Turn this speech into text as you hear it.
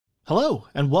Hello,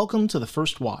 and welcome to The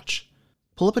First Watch.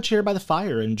 Pull up a chair by the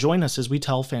fire and join us as we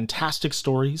tell fantastic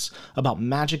stories about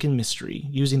magic and mystery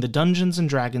using the Dungeons &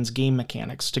 Dragons game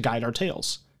mechanics to guide our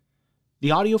tales.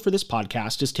 The audio for this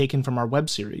podcast is taken from our web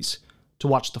series. To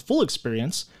watch the full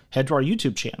experience, head to our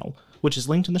YouTube channel, which is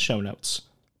linked in the show notes.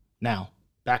 Now,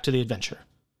 back to the adventure.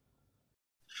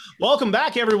 Welcome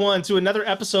back, everyone, to another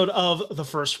episode of The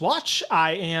First Watch.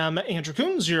 I am Andrew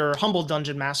Coons, your humble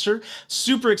dungeon master.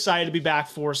 Super excited to be back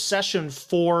for session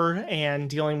 4 and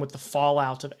dealing with the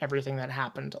fallout of everything that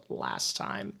happened last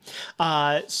time.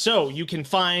 So you can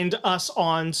find us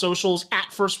on socials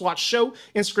at First Watch Show,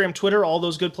 Instagram, Twitter, all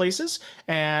those good places.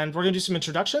 And we're going to do some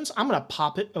introductions. I'm going to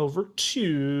pop it over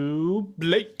to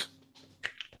Blake.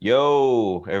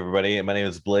 Yo, everybody. My name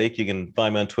is Blake. You can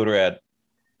find me on Twitter at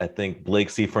I think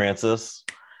Blake C. Francis.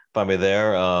 Find me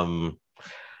there. I'm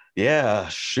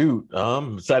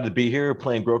excited to be here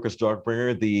playing Groker's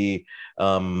Darkbringer, the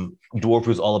dwarf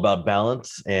who's all about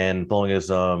balance and following his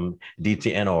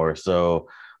DTNR. So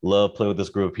love playing with this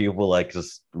group of people.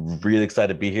 Just really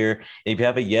excited to be here. And if you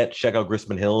haven't yet, check out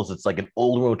Crispin Hills. It's like an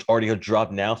old one which already has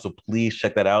dropped now. So please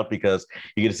check that out because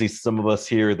you get to see some of us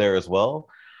here or there as well.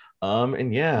 I'm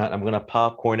gonna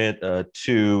popcorn it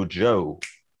to Joe.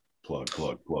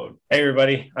 Plug. Hey,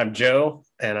 everybody. I'm Joe,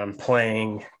 and I'm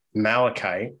playing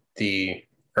Malachite, the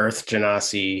Earth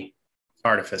Genasi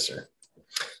Artificer.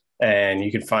 And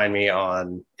you can find me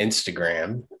on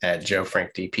Instagram at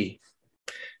JoeFrankDP.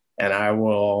 And I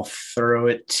will throw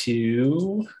it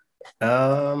to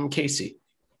Casey.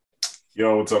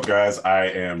 Yo, what's up, guys? I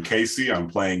am Casey. I'm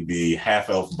playing the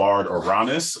half-elf bard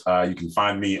Uranus. You can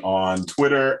find me on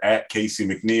Twitter at Casey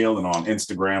McNeil and on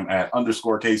Instagram at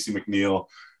 _Casey McNeil.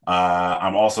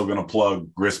 I'm also going to plug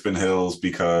Crispin Hills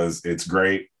because it's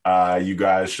great. You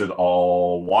guys should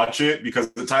all watch it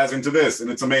because it ties into this and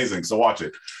it's amazing. So watch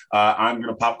it. I'm going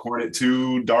to popcorn it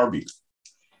to Darby.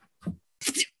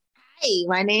 Hey,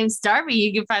 my name's Darby.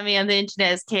 You can find me on the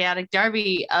internet as Chaotic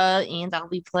Darby, and I'll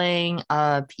be playing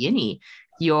Peony.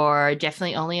 You're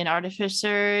definitely only an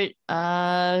artificer,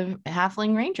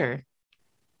 halfling ranger.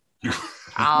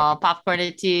 I'll popcorn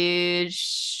it to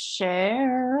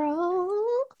Cheryl.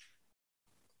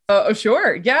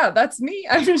 Sure. Yeah, that's me.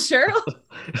 I'm Cheryl.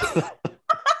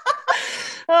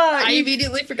 I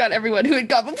immediately forgot everyone who had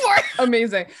gone before.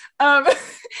 Amazing.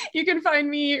 You can find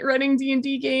me running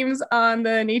D&D games on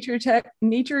the Nature Check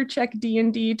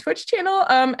D&D Twitch channel.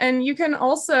 And you can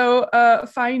also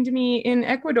find me in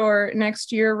Ecuador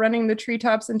next year running the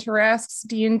Treetops and Tarasques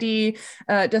D&D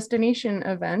destination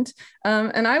event.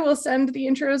 And I will send the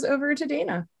intros over to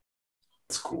Dana.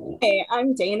 Cool. Hey,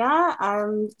 I'm Dana.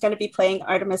 I'm going to be playing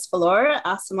Artemis Valor,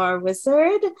 Aasimar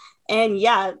Wizard. And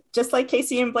yeah, just like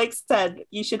Casey and Blake said,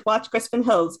 you should watch Crispin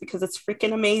Hills because it's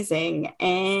freaking amazing.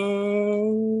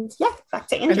 And yeah, back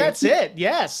to Andrew. And that's it,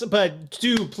 yes. But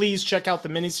do please check out the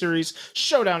miniseries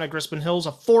Showdown at Crispin Hills,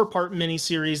 a 4-part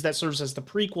miniseries that serves as the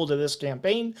prequel to this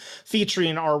campaign,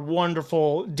 featuring our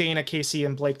wonderful Dana, Casey,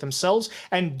 and Blake themselves.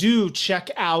 And do check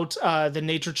out the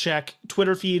Nature Check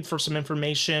Twitter feed for some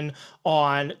information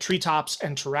on Treetops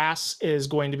and Tarasques. Is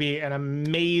going to be an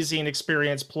amazing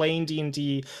experience playing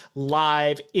D&D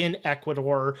live in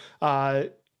Ecuador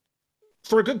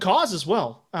for a good cause as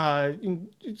well.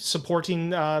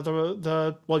 Supporting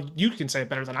the well, you can say it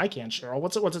better than I can, Cheryl.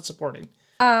 What's it supporting?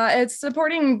 It's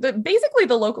supporting basically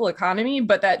the local economy,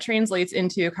 but that translates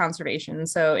into conservation.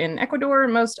 So in Ecuador,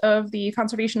 most of the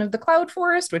conservation of the cloud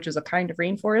forest, which is a kind of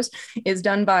rainforest, is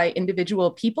done by individual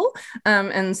people.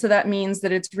 And so that means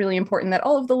that it's really important that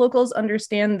all of the locals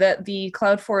understand that the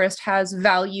cloud forest has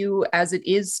value as it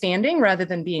is standing rather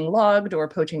than being logged or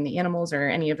poaching the animals or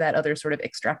any of that other sort of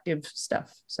extractive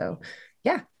stuff. So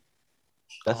yeah.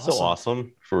 That's awesome. So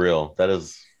awesome. For real. That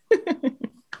is...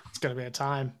 Going to be a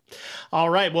time.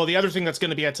 All right. Well, the other thing that's going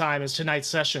to be a time is tonight's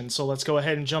session. So let's go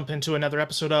ahead and jump into another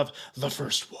episode of The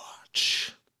First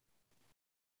Watch.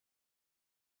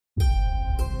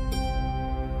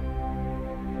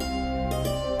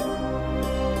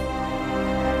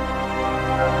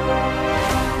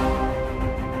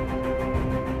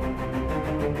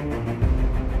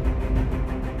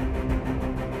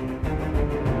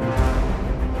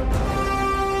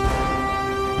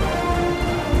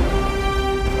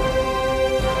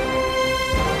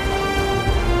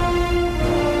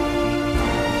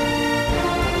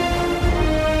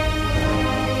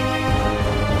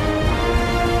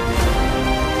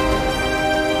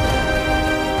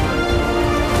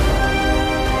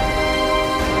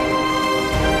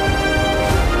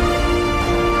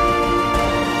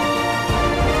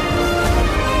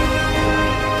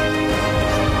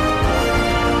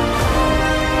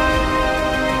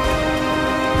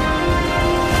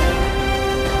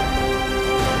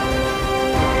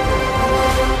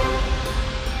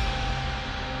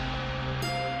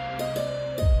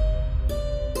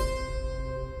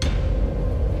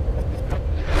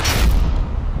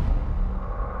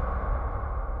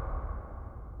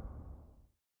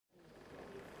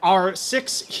 Our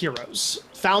 6 heroes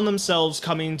found themselves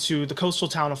coming to the coastal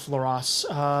town of Floros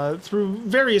through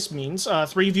various means.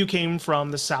 3 of you came from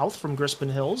the south, from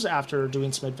Grispin Hills, after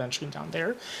doing some adventuring down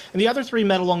there. And the other 3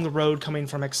 met along the road coming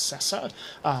from Excessa,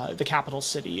 the capital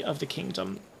city of the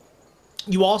kingdom.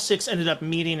 You all 6 ended up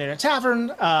meeting in a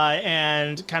tavern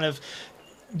and kind of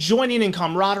joining in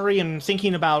camaraderie and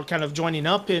thinking about kind of joining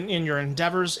up in your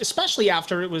endeavors, especially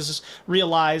after it was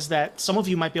realized that some of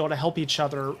you might be able to help each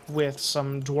other with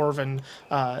some dwarven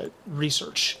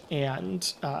research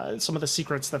and some of the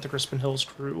secrets that the Grispin Hills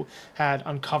crew had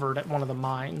uncovered at one of the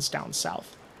mines down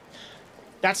south.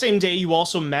 That same day, you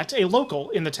also met a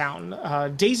local in the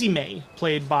town, Daisy May,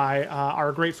 played by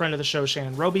our great friend of the show,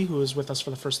 Shannon Roby, who was with us for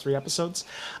the first 3 episodes.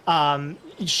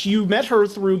 You met her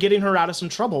through getting her out of some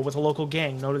trouble with a local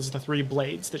gang known as the 3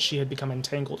 Blades that she had become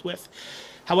entangled with.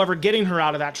 However, getting her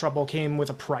out of that trouble came with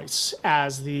a price,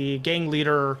 as the gang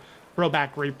leader,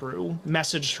 Broback Grapebrew,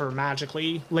 messaged her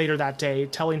magically later that day,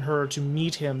 telling her to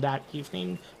meet him that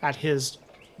evening at his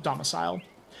domicile.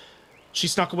 She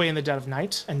snuck away in the dead of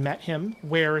night and met him,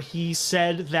 where he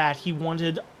said that he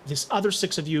wanted this other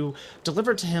 6 of you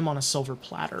delivered to him on a silver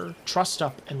platter, trussed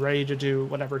up and ready to do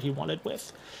whatever he wanted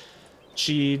with.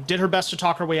 She did her best to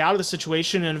talk her way out of the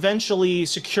situation and eventually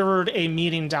secured a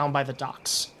meeting down by the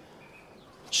docks.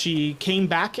 She came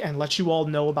back and let you all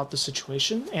know about the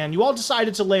situation, and you all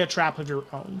decided to lay a trap of your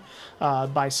own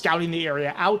by scouting the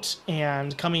area out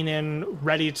and coming in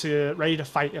ready to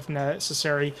fight if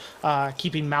necessary,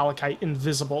 keeping Malachite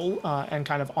invisible and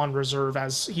kind of on reserve,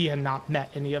 as he had not met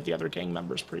any of the other gang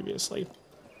members previously.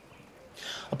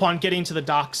 Upon getting to the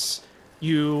docks,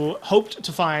 you hoped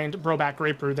to find Broback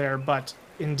Grapebrew there, but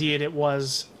indeed it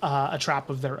was a trap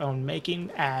of their own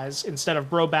making, as instead of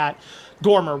Brobat,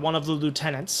 Gormer, one of the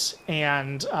lieutenants,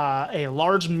 and a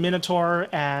large minotaur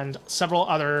and several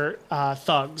other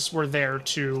thugs were there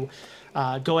to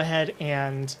go ahead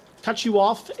and cut you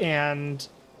off and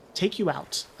take you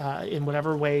out in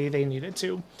whatever way they needed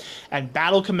to. And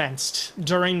battle commenced,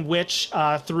 during which,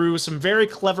 through some very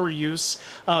clever use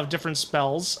of different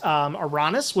spells,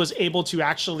 Aranis was able to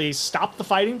actually stop the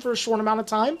fighting for a short amount of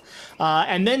time,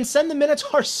 and then send the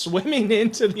Minotaur swimming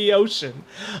into the ocean.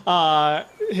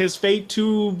 His fate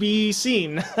to be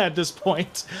seen at this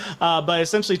point, but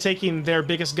essentially taking their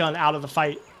biggest gun out of the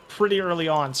fight pretty early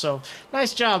on. So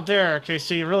nice job there,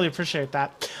 Casey. Really appreciate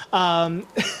that.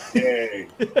 Yay.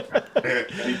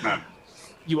 Anytime.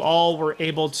 You all were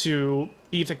able to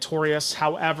be victorious.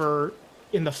 However,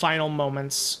 in the final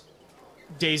moments,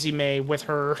 Daisy May, with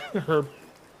her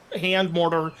hand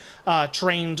mortar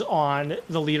trained on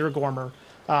the leader Gormer,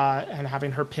 and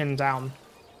having her pinned down,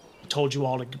 told you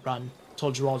all to run.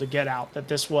 Told you all to get out, that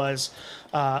this was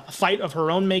a fight of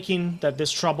her own making, that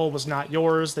this trouble was not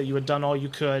yours, that you had done all you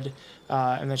could,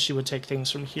 and that she would take things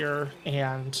from here.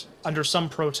 And under some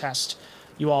protest,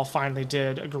 you all finally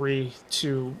did agree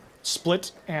to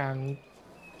split and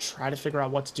try to figure out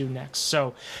what to do next.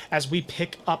 So as we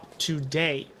pick up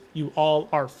today, you all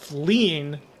are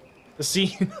fleeing the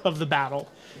scene of the battle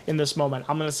in this moment.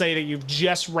 I'm going to say that you've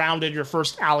just rounded your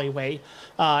first alleyway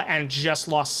and just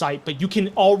lost sight, but you can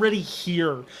already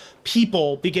hear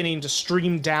people beginning to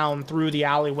stream down through the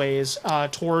alleyways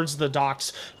towards the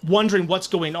docks, wondering what's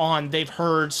going on. They've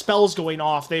heard spells going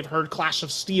off, they've heard clash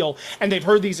of steel, and they've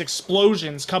heard these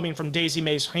explosions coming from Daisy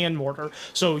May's hand mortar.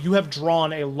 So you have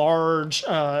drawn a large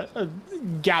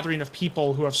gathering of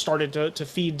people who have started to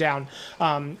feed down,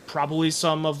 probably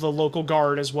some of the local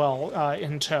guard as well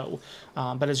in tow.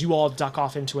 But as you all duck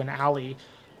off into an alley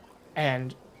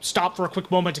and stop for a quick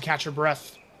moment to catch your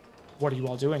breath, what are you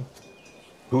all doing?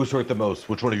 Who's hurt the most?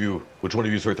 Which one of you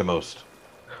is hurt the most?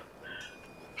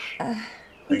 I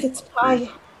think it's Pie.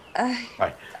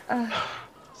 Right.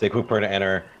 Say a quick prayer to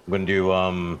enter. I'm gonna do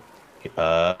oh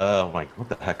my, what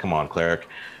the heck? Come on, cleric.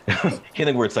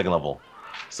 Healing word 2nd level.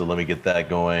 So let me get that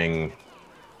going.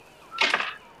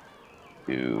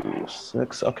 2,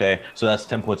 6. Okay, so that's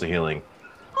 10 points of healing.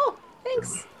 Oh,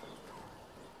 thanks.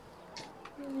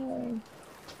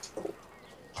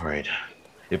 All right.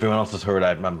 If anyone else is hurt,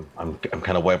 I'm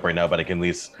kind of wiped right now, but I can at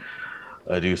least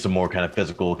do some more kind of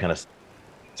physical, kind of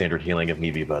standard healing if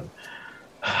need be. But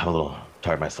I'm a little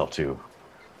tired myself too.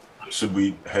 Should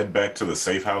we head back to the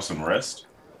safe house and rest?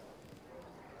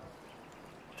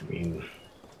 I mean,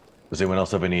 does anyone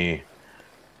else have any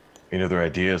other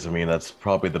ideas? I mean, that's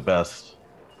probably the best.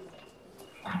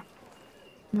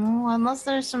 No, unless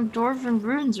there's some dwarven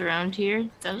ruins around here.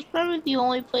 That's probably the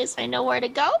only place I know where to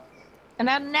go and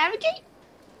how to navigate.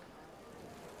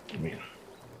 I mean,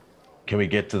 can we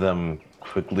get to them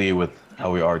quickly with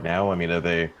how we are now? I mean,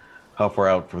 how far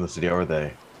out from the city are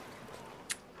they?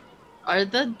 Are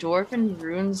the dwarven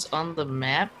runes on the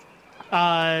map?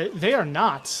 They are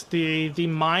not. The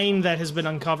mine that has been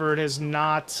uncovered is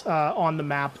not on the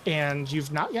map, and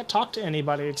you've not yet talked to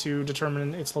anybody to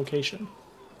determine its location.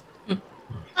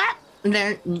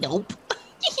 Nope.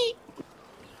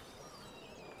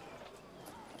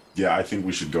 Yeah, I think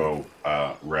we should go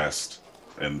rest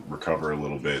and recover a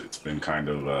little bit. It's been kind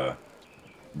of a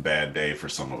bad day for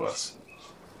some of us.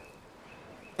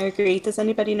 I agree. Does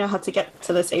anybody know how to get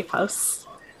to the safe house?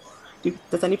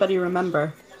 Does anybody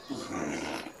remember?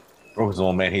 Broker's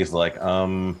old man, he's like, I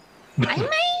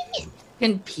might.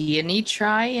 Can Peony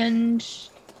try and?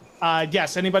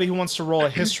 Yes, anybody who wants to roll a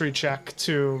history check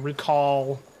to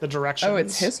recall the directions. Oh,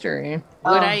 it's history.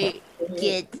 Would I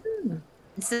get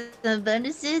some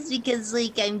bonuses because,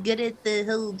 like, I'm good at the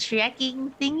whole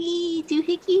tracking thingy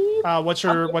doohickey? What's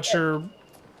your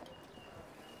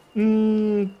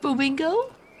Bobingo?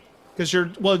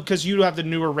 because you have the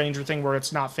newer ranger thing where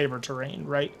it's not favored terrain,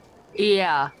 right?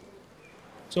 Yeah.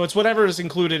 So it's whatever is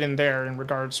included in there in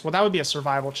regards. Well, that would be a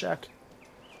survival check.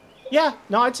 Yeah,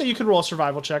 no, I'd say you could roll a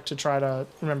survival check to try to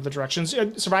remember the directions.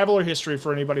 Survival or history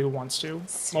for anybody who wants to.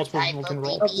 Multiple people can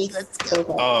roll. Let's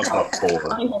go.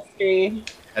 History.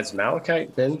 Has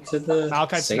Malachite been to the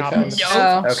Malachite's safe not house? been.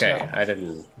 No. Okay, No. I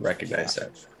didn't recognize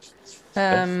that.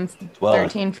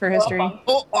 13 for history.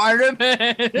 Oh,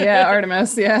 Artemis! Yeah,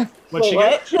 Artemis, yeah. What'd she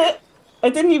Wait, get? what?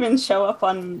 It didn't even show up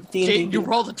on D&D. You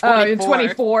rolled a Oh, 24.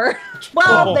 24.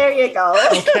 Well, Oh. there you go.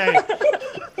 Okay.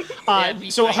 That'd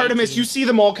be So my Artemis, 18. you see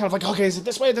them all kind of like, okay, is it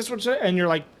this way, this way, and you're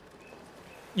like,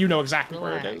 you know exactly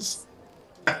where it is.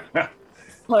 All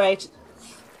right.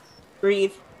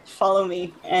 Breathe. Follow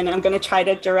me. And I'm going to try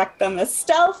to direct them as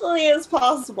stealthily as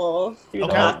possible through the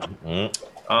back.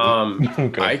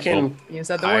 I can. You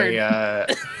said the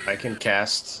word. I can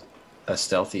cast a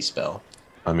stealthy spell.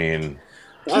 I mean,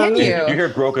 Can you you? hear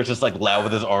Groker just like loud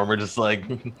with his armor, just like,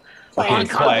 okay,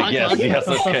 Clank. quiet, yes,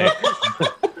 okay.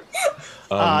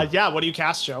 Yeah, what do you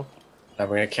cast, Joe? I'm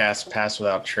going to cast Pass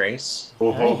Without Trace.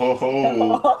 Ho ho ho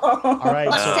ho! All right,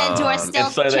 Plus so 10 to our stealth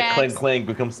Inside that checks. clank clank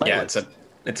becomes silent. Yeah,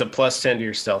 it's a plus 10 to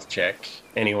your stealth check.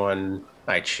 Anyone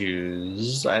I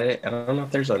choose. I don't know if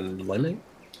there's a limit.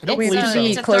 I don't We believe have so.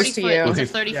 to be close to you. It's a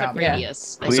 30 Yeah. foot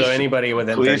radius. Please- so anybody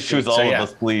within Please 30 choose feet. all So, of yeah.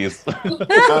 us, please.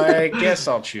 I guess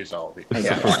I'll choose all of you.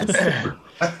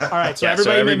 All right, so Yeah,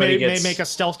 so everybody, everybody may gets- make a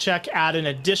stealth check, add an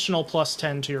additional plus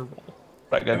 10 to your roll.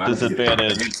 I got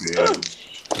disadvantage.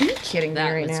 Are you kidding me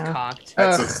That right was now? cocked.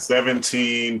 That's a Ugh.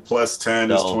 17 plus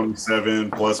 10 is Stealth.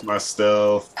 27 plus my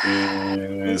stealth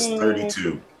is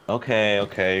 32.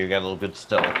 Okay, you got a little bit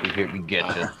stealth. We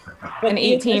get you. An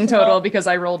 18 total because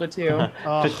I rolled a 2.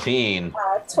 15.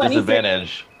 23.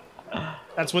 Disadvantage.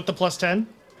 That's with the plus 10?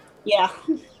 Yeah.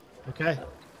 Okay.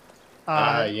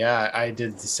 Yeah, I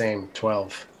did the same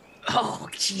 12. Oh,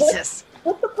 Jesus.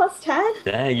 What's the plus 10?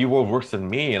 Dang, you rolled worse than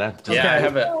me, and I just Yeah,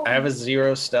 I have a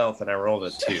 0 stealth and I rolled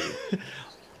a 2.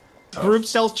 Group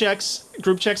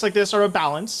checks like this are a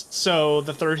balance, so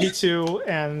the 32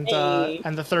 and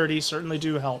the 30 certainly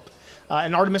do help.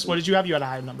 And Artemis, what did you have? You had a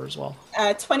higher number as well.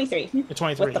 23. A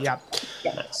 23, With the- yeah.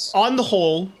 Nice. On the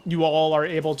whole, you all are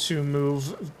able to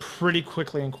move pretty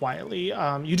quickly and quietly.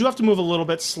 You do have to move a little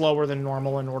bit slower than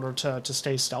normal in order to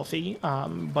stay stealthy,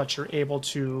 but you're able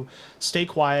to stay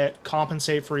quiet,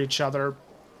 compensate for each other.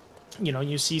 You know,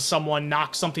 you see someone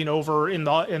knock something over in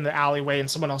the alleyway,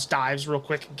 and someone else dives real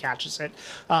quick and catches it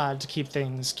to keep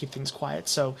things quiet.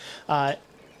 So,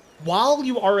 while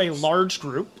you are a large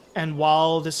group, and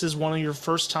while this is one of your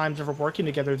first times ever working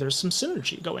together, there's some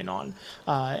synergy going on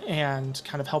and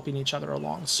kind of helping each other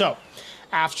along. So,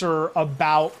 after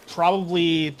about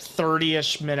probably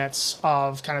 30-ish minutes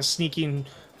of kind of sneaking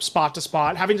spot to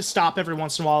spot, having to stop every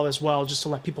once in a while as well, just to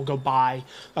let people go by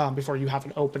before you have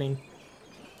an opening,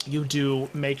 you do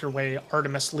make your way,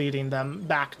 Artemis leading them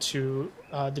back to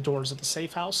the doors of the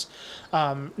safe house.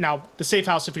 Now, the safe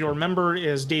house, if you remember,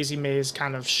 is Daisy May's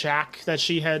kind of shack that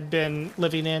she had been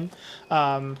living in.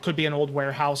 Could be an old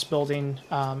warehouse building.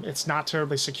 It's not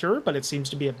terribly secure, but it seems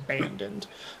to be abandoned.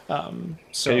 Can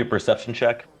you do a perception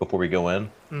check before we go in?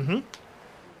 Mm-hmm.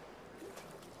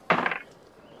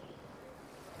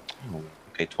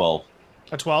 Okay, 12.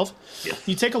 A 12? Yes.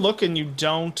 You take a look and you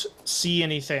don't see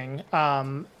anything.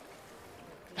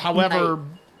 However,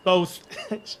 both...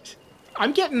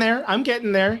 I'm getting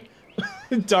there.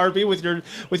 Darby, with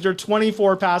your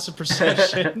 24 passive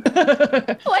perception. What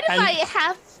if And- I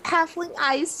halfling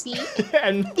eyes see?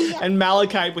 and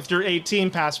Malachite with your 18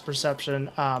 passive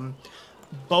perception.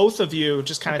 Both of you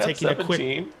just kind of taking a quick...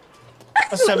 17.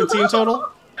 A 17 total?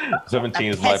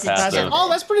 17 is my peasant. passive. Oh,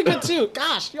 that's pretty good too.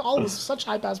 Gosh, you all with such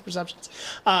high pass perceptions.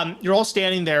 You're all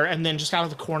standing there, and then just out of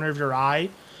the corner of your eye,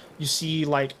 you see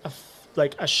like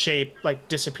a shape like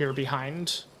disappear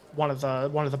behind one of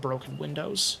the broken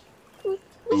windows.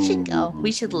 We should go.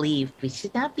 We should leave. We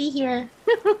should not be here.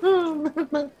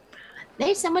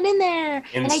 There's someone in there.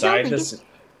 Inside and I don't think this, it's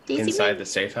Daisy inside May. the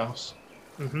safe house.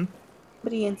 Mm-hmm.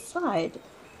 Somebody inside.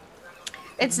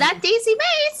 It's not Daisy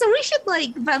May, so we should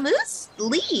vamos,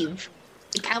 leave.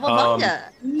 Cowabunga.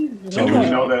 So do we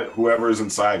know that whoever is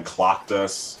inside clocked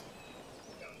us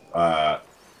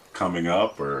coming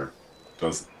up, or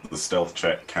does the stealth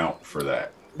check count for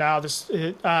that? Now it's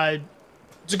a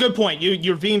good point.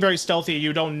 You're being very stealthy.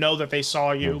 You don't know that they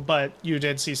saw you, but you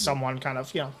did see someone kind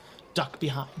of duck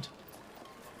behind.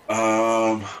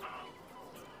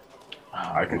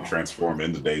 I could transform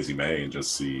into Daisy May and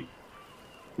just see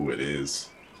who it is,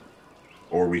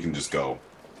 or we can just go.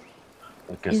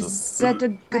 Is that a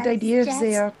good idea if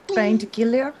they are trying to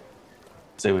kill her?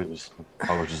 Say we just,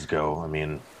 I would just go. I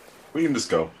mean, We can just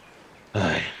go.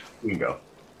 I We can go.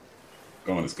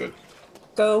 Going is good.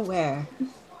 Go where?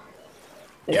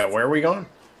 Yeah, where are we going?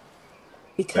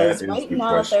 Because That is right the now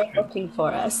question. they're looking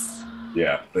for us.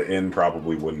 Yeah, the inn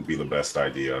probably wouldn't be the best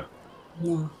idea.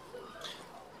 Yeah.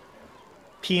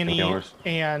 Peony Yours.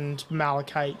 and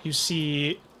Malachite, you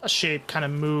see a shape kind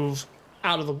of move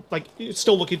out of it's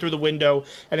still looking through the window,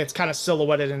 and it's kind of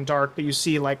silhouetted in dark, but you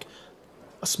see a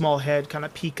small head kind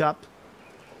of peek up,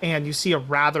 and you see a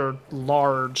rather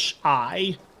large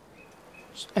eye,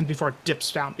 and before it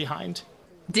dips down behind.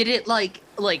 Did it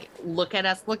look at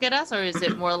us, or is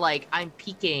it more like I'm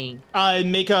peeking?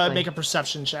 Make a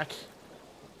perception check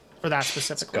for that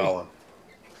specifically. Gollum.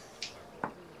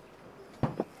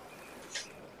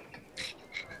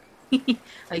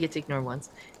 I get to ignore once.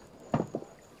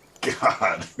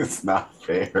 God, it's not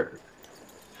fair.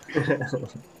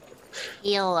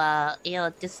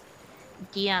 Just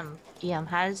DM,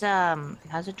 how's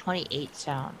a 28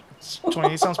 sound?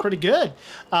 28 sounds pretty good.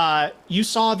 You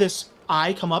saw this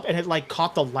eye come up, and it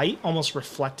caught the light, almost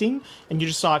reflecting, and you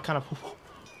just saw it kind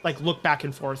of look back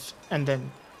and forth, and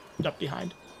then up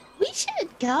behind. We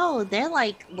should go. They're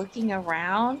looking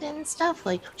around and stuff.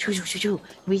 Shoo, shoo, shoo, shoo.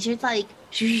 We should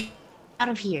shoo, out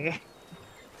of here.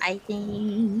 I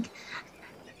think.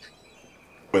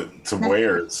 But to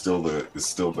where is still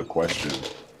the question.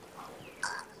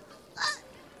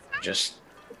 Just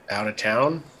out of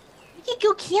town? We could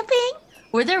go camping.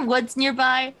 Were there woods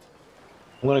nearby?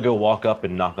 I'm gonna go walk up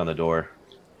and knock on the door.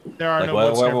 There are no while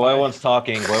woods nearby. everyone's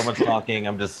talking,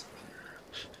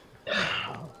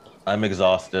 I'm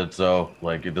exhausted, so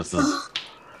this is.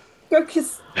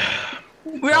 Grokus.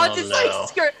 We're all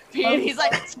just Peony's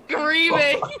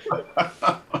screaming.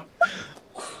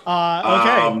 Okay.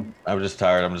 I'm just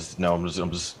tired. I'm just.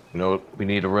 We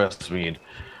need a rest.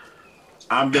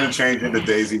 I'm gonna change into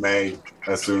Daisy May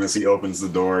as soon as he opens the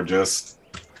door, just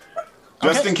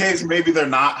Okay. in case maybe they're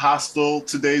not hostile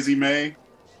to Daisy May.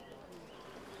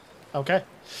 Okay.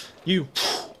 You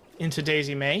into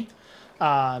Daisy May.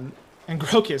 And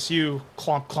Grokus, you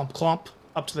clomp, clomp, clomp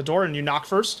up to the door, and you knock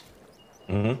first.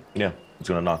 Mm-hmm. Yeah, it's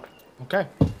gonna knock. Okay.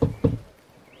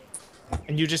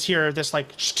 And you just hear this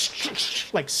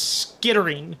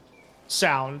skittering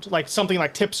sound, something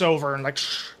tips over and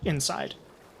inside.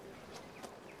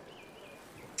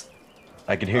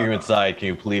 I can hear you inside. Can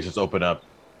you please just open up?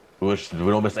 We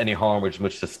don't miss any harm. We just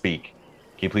wish to speak.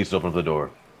 Can you please open up the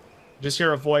door? You just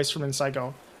hear a voice from inside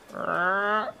go,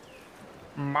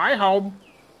 my home.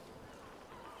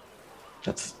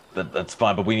 That's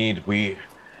fine, but may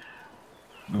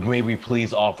we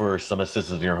please offer some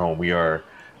assistance in your home? We are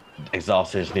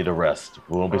exhausted, just need a rest.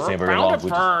 We won't be staying very long.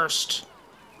 Found it first.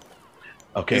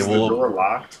 Okay, Is the well, door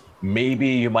locked? maybe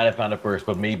you might have found it first,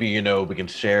 but maybe we can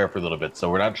share for a little bit. So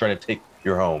we're not trying to take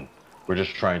your home. We're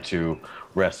just trying to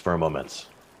rest for a moment.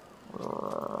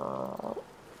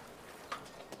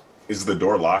 Is the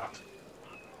door locked?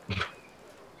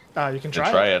 You can try,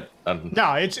 Try it. it.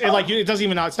 No, it doesn't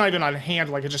even. It's not even on hand.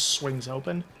 It just swings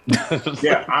open.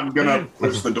 Yeah, I'm gonna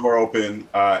push the door open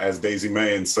as Daisy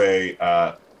May and say,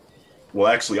 well,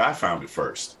 actually, I found it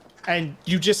first. And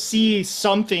you just see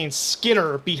something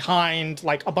skitter behind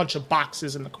a bunch of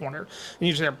boxes in the corner, and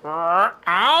you just hear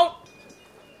out.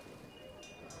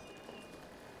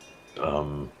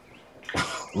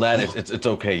 Lad, it's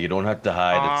okay. You don't have to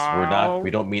hide. We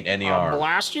don't mean any I'll harm.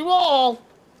 blast you all.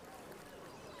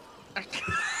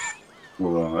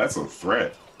 Well, that's a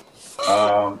threat.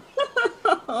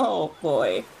 Oh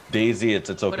boy. Daisy, it's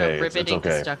okay. What a It's riveting okay.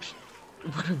 discussion.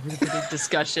 What a riveting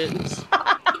discussion.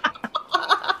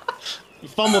 You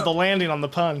fumbled the landing on the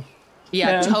pun.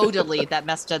 Yeah, No. totally. That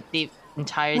messed up the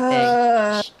entire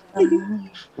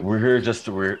thing. We're here just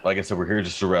to, like I said, we're here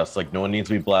just to rest. Like, no one needs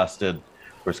to be blasted.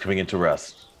 We're just coming in to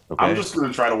rest. Okay. I'm just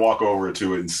gonna try to walk over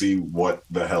to it and see what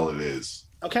the hell it is.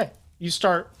 Okay. You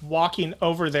start walking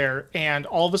over there, and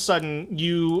all of a sudden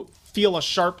you feel a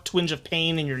sharp twinge of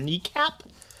pain in your kneecap.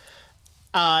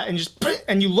 And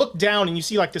you look down and you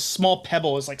see like this small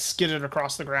pebble is like skidded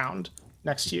across the ground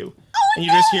next to you. And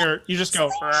you just go,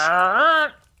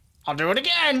 I'll do it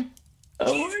again.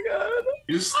 Oh my god.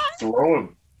 You just throw a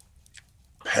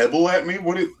pebble at me?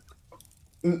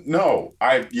 No,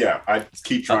 I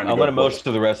keep trying to I'm gonna motion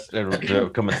to the rest and to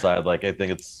come inside. Like, I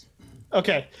think it's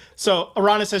Okay. So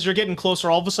Aranis, as you're getting closer,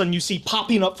 all of a sudden you see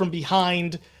popping up from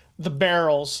behind the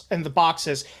barrels and the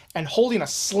boxes and holding a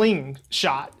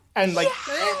slingshot and like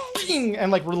bing,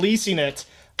 and like releasing it.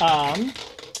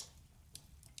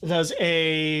 Does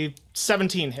a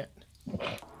 17 hit?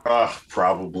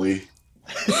 Probably.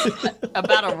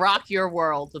 About to rock your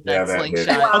world with that that slingshot.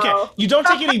 did. Wow. Okay, you don't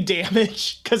take any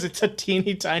damage because it's a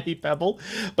teeny tiny pebble,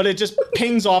 but it just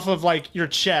pings off of like your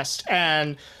chest,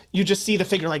 and you just see the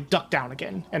figure like duck down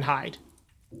again and hide.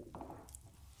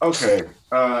 Okay,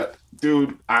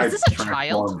 dude, I Is this a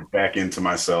child? transformed back into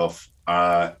myself.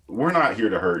 We're not here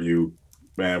to hurt you,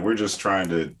 man. We're just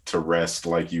trying to rest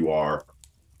like you are.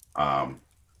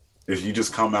 If you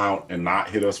just come out and not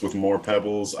hit us with more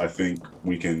pebbles, I think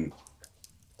we can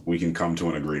come to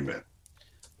an agreement.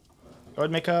 Go ahead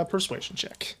and make a persuasion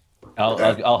check. I'll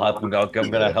help him. I'm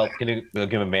gonna help. Can you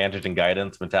give him advantage and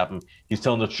guidance? I'm tap him. He's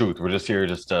telling the truth. We're just here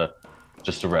just to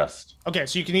rest. Okay,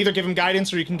 so you can either give him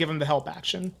guidance or you can give him the help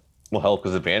action. Well, help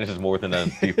because advantage is more than a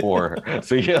D4.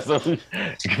 So yeah, so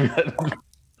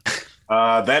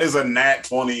That is a nat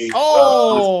 20.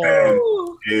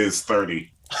 Oh! Is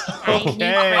 30. Hi, new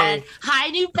Okay. friend. Hi,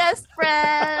 new best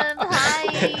friend.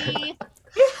 Hi.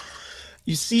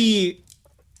 You see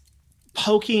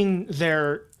poking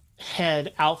their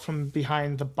head out from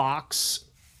behind the box.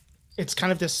 It's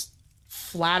kind of this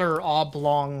flatter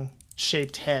oblong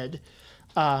shaped head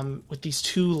with these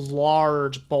two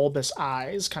large bulbous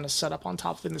eyes kind of set up on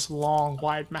top of it in this long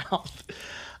wide mouth.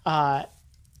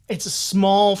 It's a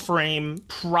small frame,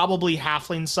 probably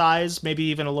halfling size, maybe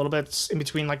even a little bit in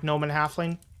between like gnome and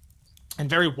halfling. And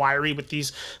very wiry with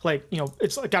these, like, you know,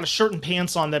 it's like got a shirt and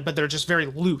pants on that, but they're just very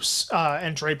loose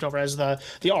and draped over, as the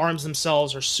arms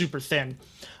themselves are super thin,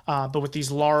 but with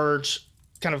these large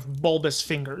kind of bulbous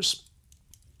fingers.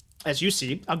 As you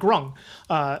see, a grung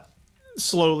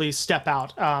slowly step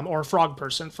out, or a frog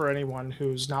person for anyone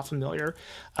who's not familiar.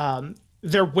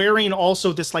 They're wearing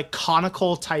also this like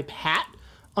conical type hat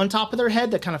on top of their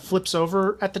head that kind of flips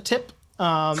over at the tip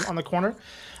on the corner.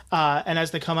 And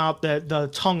as they come out, the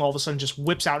tongue all of a sudden just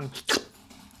whips out and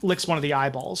licks one of the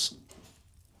eyeballs.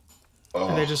 Oh,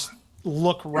 And they just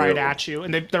look right at you.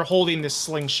 And they're holding this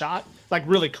slingshot, like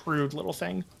really crude little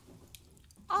thing.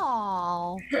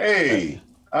 Oh. hey,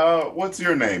 what's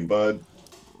your name, bud?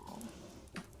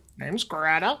 Name's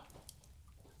Greta.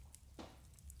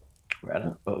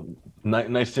 Greta.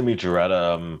 Nice to meet you,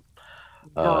 Greta.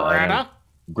 Greta.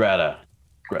 Greta.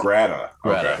 Greta.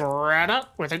 Greta. Greta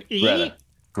with an E.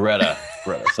 Greta.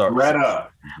 Sorry. Greta.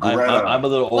 I'm a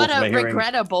little old. What So a my hearing,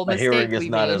 regrettable my mistake hearing is we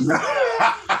not made.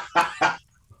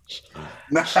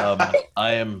 as.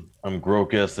 I'm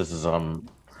Grokus. This is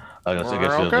I guess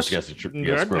Grokus? yes, Good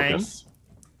Grokus.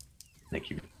 Thank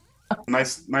you.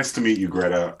 Nice to meet you,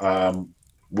 Greta.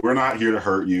 We're not here to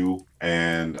hurt you,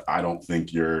 and I don't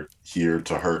think you're here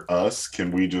to hurt us.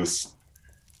 Can we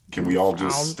all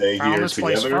just stay found here this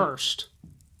place together? first.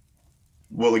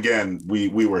 Well, again, we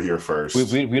were here first.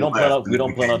 We don't plan on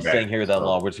came staying back, here that so.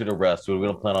 long. We're just here to rest. We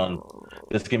don't plan on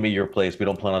this can be your place. We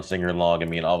don't plan on staying here long. I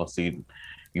mean, obviously,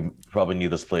 you probably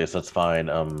need this place. That's fine.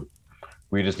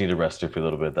 We just need to rest here for a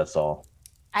little bit. That's all.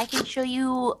 I can show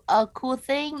you a cool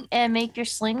thing and make your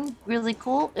sling really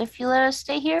cool if you let us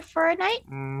stay here for a night.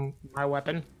 My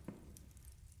weapon.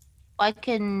 I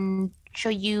can show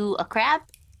you a crab.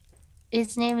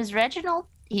 His name is Reginald.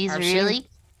 He's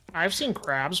I've seen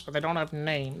crabs, but they don't have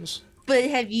names. But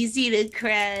have you seen a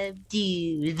crab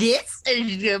do this? And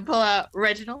he's gonna pull out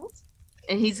Reginald,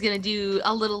 and he's gonna do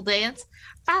a little dance.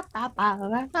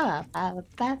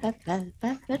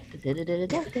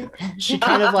 She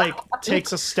kind of like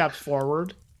takes a step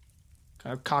forward,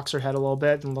 kind of cocks her head a little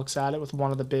bit, and looks at it with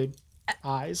one of the big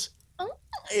eyes.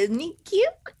 Isn't he cute?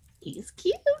 He's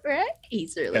cute, right?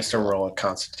 He's really Has to roll a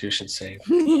Constitution save.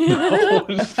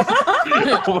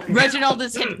 Reginald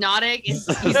is hypnotic. He's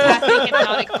casting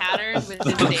hypnotic patterns with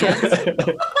his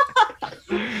dance.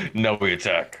 No, we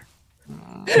attack.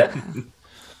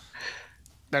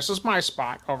 This is my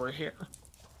spot over here.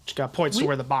 She got points to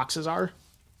where the boxes are.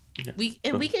 We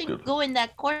can go in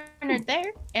that corner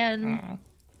there, and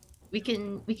we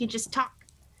can just talk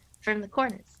from the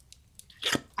corners.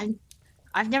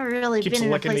 I've never really Keeps been in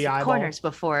a licking place the with eyeball. corners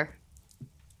before.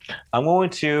 I'm going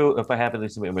to, if I have at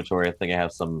least some inventory, I think I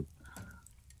have some.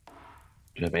 Do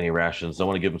you have any rations? I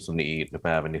want to give him something to eat if I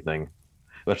have anything.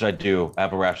 Which I do. I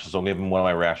have a ration, so I'll give him one of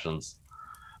my rations.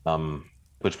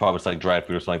 Which probably is like dried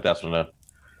food or something like that. So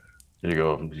there you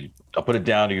go. I'll put it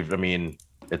down. I mean,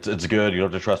 it's good. You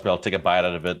don't have to trust me. I'll take a bite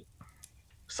out of it.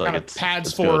 So Kind like of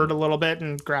pads forward a little bit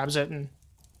and grabs it, and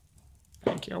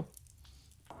thank you.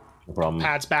 No problem.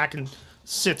 Pads back and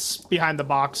sits behind the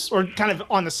box, or kind of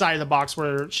on the side of the box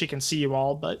where she can see you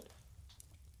all, but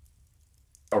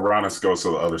Aranis goes to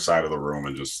the other side of the room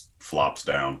and just flops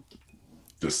down.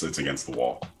 Just sits against the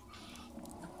wall.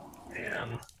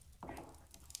 Man.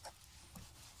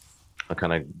 I'll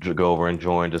kind of go over and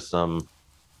join just some.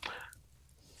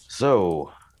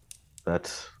 So,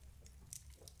 that's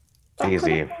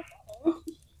easy.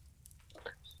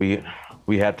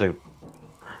 We had to.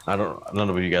 I don't know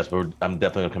about you guys, but I'm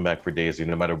definitely gonna come back for Daisy.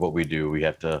 No matter what we do, we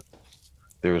have to.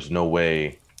 There's no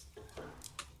way.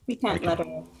 We can't let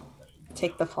her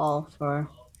take the fall for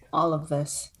all of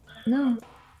this. No.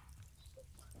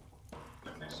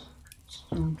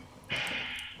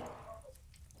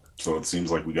 So it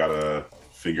seems like we gotta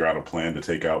figure out a plan to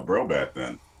take out Brobat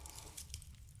then.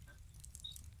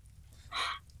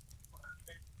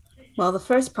 Well, the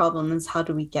first problem is how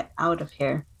do we get out of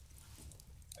here?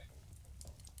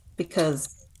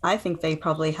 Because I think they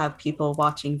probably have people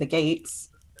watching the gates.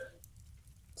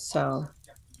 So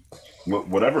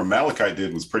Whatever Malachite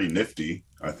did was pretty nifty.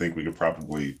 I think we could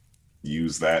probably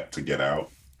use that to get out.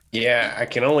 Yeah, I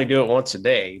can only do it once a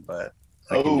day, but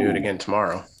I can do it again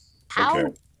tomorrow. How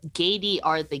Okay. gatey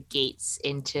are the gates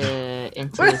into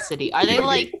the city? Are they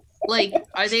like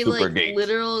are they Super like gates.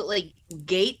 literal like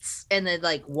gates and then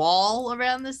like wall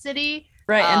around the city?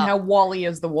 Right, and how Wally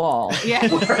is the wall. Yeah.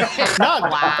 not Wow.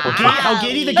 how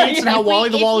gatey the gates and how If we- Wally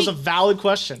the if wall we- is a valid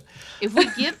question. If we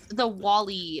give the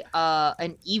Wally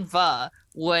an Eva,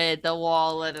 would the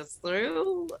wall let us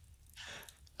through?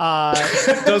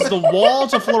 Does the wall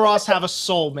to Floros have a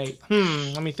soulmate?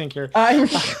 Let me think here.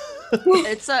 It's a Who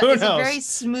it's a knows? very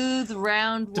smooth,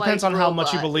 round. Depends white on how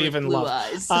much you robot believe with in blue love.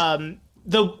 eyes.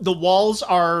 The walls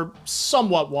are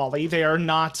somewhat Wally. They are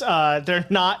not they're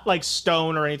not like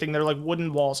stone or anything. They're like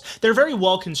wooden walls. They're very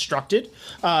well constructed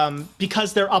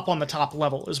because they're up on the top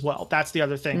level as well. That's the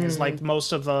other thing is like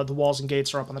most of the walls and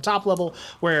gates are up on the top level,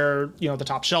 where the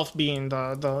top shelf being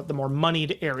the more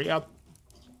moneyed area.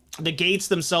 The gates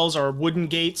themselves are wooden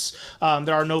gates.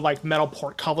 There are no like metal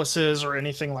portcullises or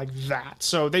anything like that.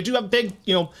 So they do have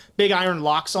big iron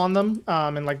locks on them,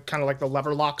 and like kind of like the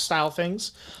lever lock style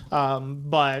things.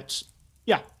 But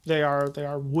yeah, they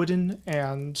are wooden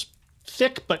and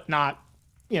thick, but not,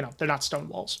 they're not stone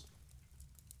walls.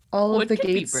 All Wood of the could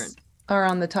be gates burnt. are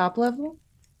on the top level?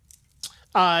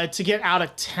 To get out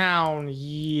of town,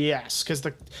 yes, because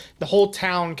the whole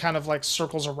town kind of like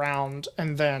circles around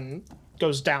and then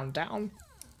goes down.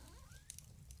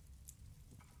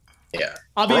 Yeah.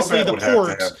 Obviously, Brobat the would have to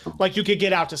port, have- like you could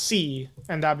get out to sea,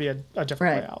 and that'd be a different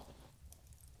Right. way out.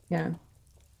 Yeah.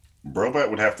 Brobat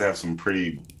would have to have some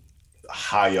pretty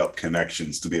high up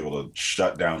connections to be able to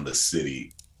shut down the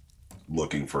city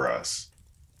looking for us.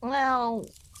 Well,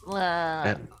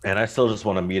 And I still just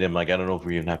want to meet him. Like, I don't know if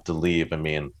we even have to leave. I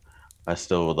mean, I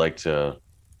still would like to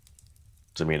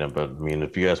meet him. But I mean,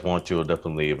 if you guys want to, I'll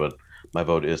definitely leave. But my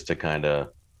vote is to kind of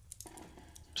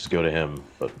just go to him.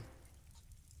 But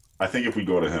I think if we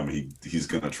go to him, he's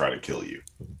gonna try to kill you.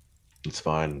 it's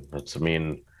fine. It's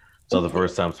not the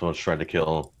first time someone's tried to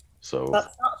kill. So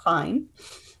that's not fine.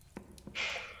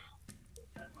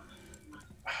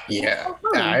 Yeah,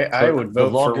 Oh, I would The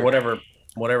vote longer- for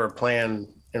whatever plan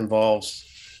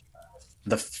involves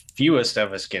the fewest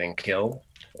of us getting killed.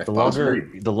 if the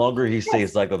possible. longer he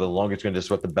stays like that, the longer it's going to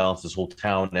disrupt the balance of this whole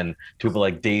town and to people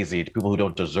like Daisy, to people who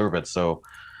don't deserve it. So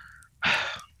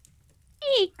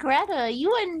hey, Greta, you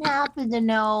wouldn't happen to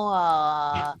know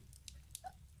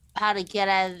how to get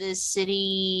out of this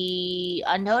city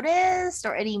unnoticed,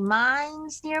 or any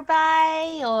mines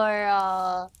nearby,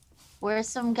 or where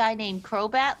some guy named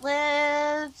Crobat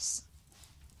lives?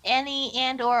 Any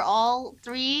and or all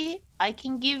three? I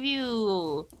can give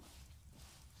you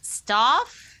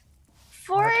stuff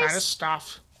for What kind of us.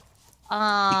 stuff?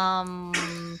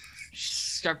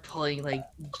 Start pulling like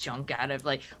junk out of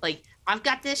like I've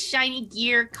got this shiny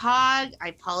gear cog.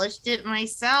 I polished it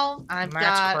myself. I've That's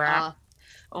got crap.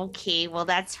 okay, well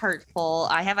that's hurtful.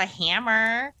 I have a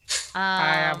hammer.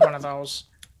 I have one of those.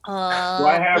 Do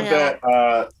I have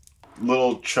that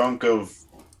little chunk of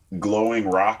glowing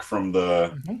rock from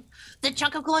the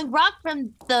chunk of glowing rock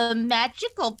from the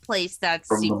magical place that's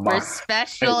From the super mine.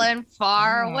 special and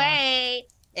far away.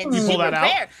 And You pull super that out?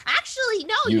 rare. Actually,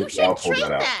 no, You- you I'll shouldn't pull trade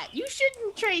that out. that. You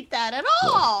shouldn't trade that at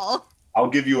all. I'll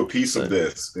give you a piece of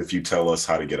this if you tell us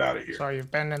how to get out of here. So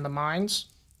you've been in the mines?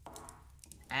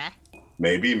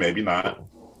 Maybe, maybe not.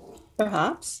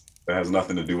 Perhaps. That has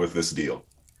nothing to do with this deal.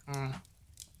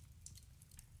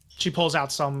 She pulls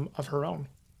out some of her own.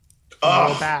 A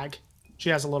little Oh, bag. She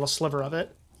has a little sliver of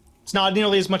it. It's not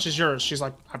nearly as much as yours. She's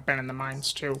like, I've been in the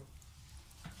mines too.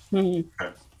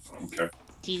 okay.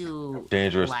 Do you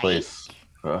Dangerous like? place.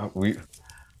 We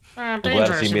glad to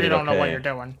Dangerous see if you made you it don't know what okay. you're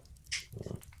doing.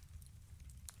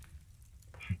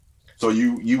 So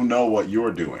you know what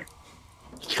you're doing.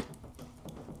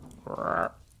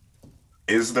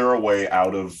 Is there a way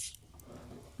out of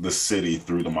the city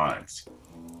through the mines?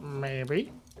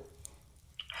 Maybe.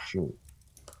 shoot.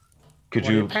 Could What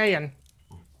are you you? paying?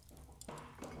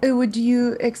 Would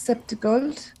you accept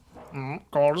gold?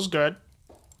 Gold is good.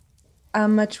 How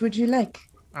much would you like?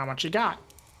 How much you got?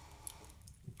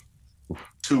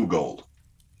 2 gold.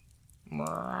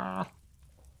 I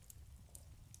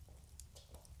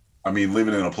mean,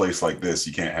 living in a place like this,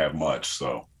 you can't have much.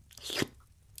 So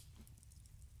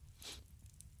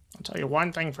I'll tell you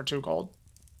one thing for 2 gold.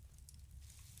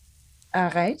 All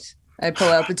right. I pull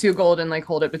out the 2 gold and like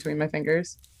hold it between my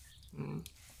fingers.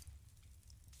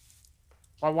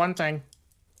 Well, one thing.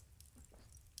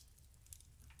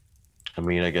 I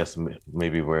mean, I guess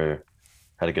maybe we're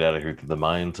how to get out of here through the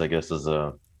mines. I guess is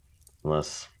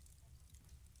unless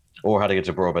or how to get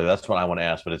to Borough. But that's what I want to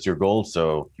ask. But it's your goal,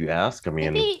 so you ask. I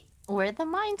mean, Maybe where the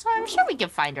mines are. I'm sure we can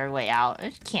find our way out.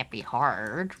 It can't be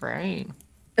hard, right?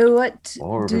 What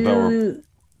Or do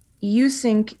you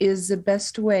think is the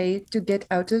best way to get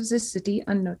out of this city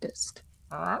unnoticed?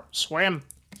 Swim.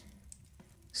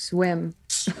 Swim.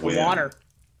 swim. Water.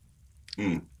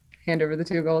 Hand over the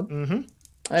 2 gold. Mm-hmm.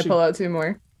 I pull out 2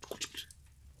 more.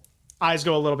 Eyes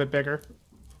go a little bit bigger,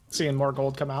 seeing more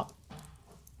gold come out.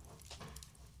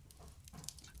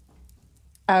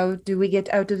 How do we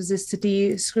get out of this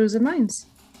city through the mines?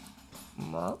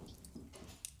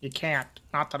 You can't.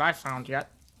 Not that I found yet.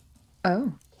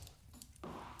 Oh.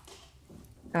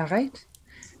 All right.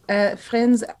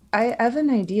 Friends, I have an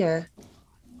idea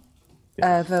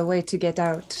of a way to get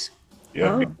out.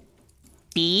 Yeah. Oh.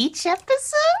 Beach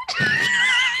episode?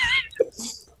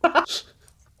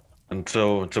 and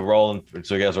so we're all in,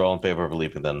 so you guys are all in favor of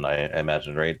leaving. Then I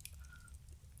imagine, right?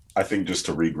 I think just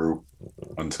to regroup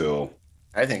until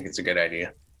I think it's a good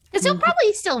idea. Because he'll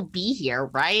probably still be here,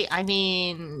 right? I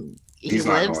mean, he's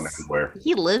not going anywhere.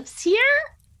 He lives here?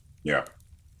 Yeah.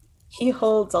 He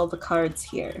holds all the cards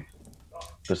here.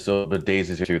 But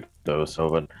Daisy's here too, though. So,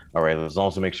 but all right, let's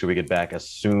also make sure we get back as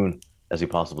soon as we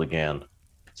possibly can.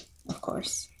 Of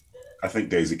course. I think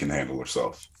Daisy can handle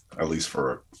herself, at least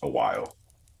for a while.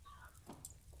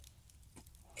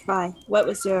 Try. What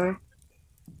was your...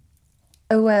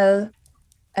 Well,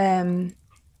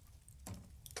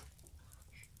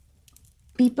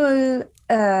 people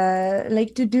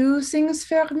like to do things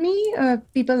for me.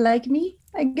 People like me,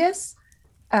 I guess.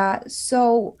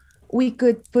 So we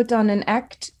could put on an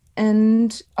act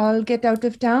and all get out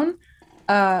of town.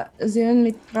 The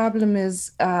only problem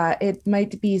is it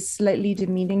might be slightly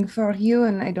demeaning for you,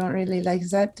 and I don't really like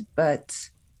that, but...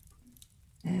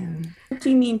 What do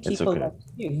you mean It's people okay. like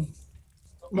you?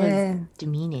 Was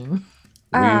demeaning.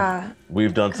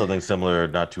 We've done something similar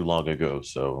not too long ago,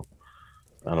 so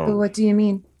I don't. What do you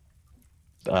mean?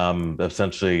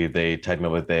 Essentially, they tied me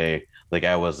up with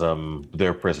I was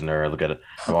their prisoner. Look at it,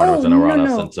 Arno was in around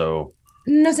us, and so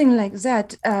Nothing like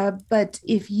that. But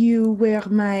if you were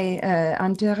my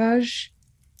entourage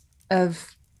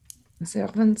of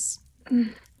servants, I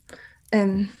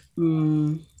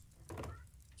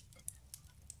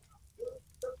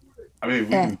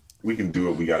mean, we can do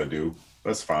what we got to do.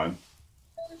 That's fine.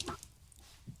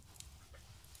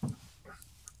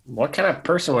 What kind of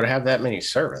person would have that many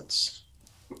servants?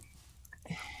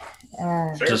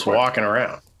 Fair Just question. walking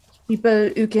around. people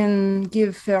who can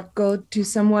give their code to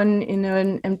someone in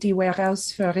an empty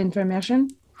warehouse for information.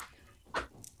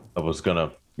 I was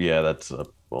gonna. Yeah, that's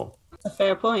well. A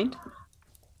fair point.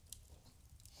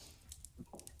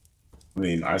 I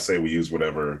mean, I say we use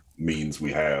whatever means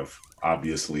we have.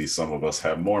 Obviously, some of us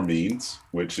have more means,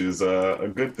 which is a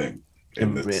good thing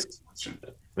in this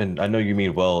situation. And I know you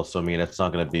mean well, so I mean it's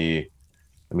not gonna be.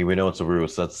 I mean, we know it's a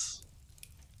ruse. That's.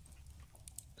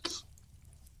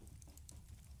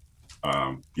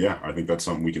 Yeah, I think that's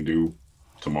something we can do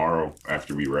tomorrow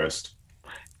after we rest.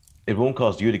 It won't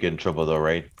cause you to get in trouble, though,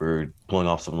 right? For pulling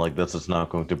off something like this, it's not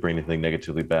going to bring anything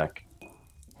negatively back.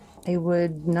 I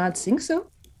would not think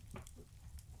so.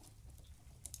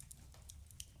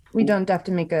 We don't have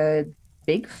to make a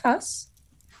big fuss.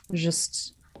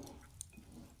 Just,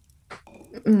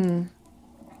 I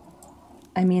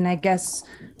mean, I guess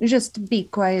just be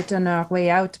quiet on our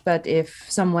way out. But if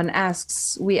someone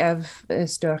asks, we have a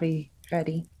story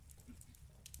ready.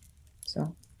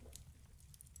 So.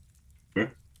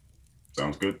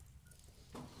 Sounds good.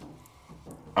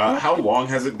 How long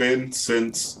has it been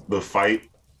since the fight?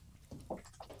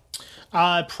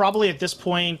 Probably at this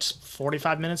point,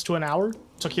 45 minutes to an hour.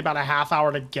 Took you about a half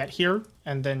hour to get here,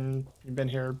 and then you've been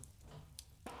here,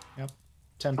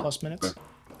 10 plus minutes.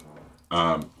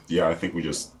 Yeah, I think we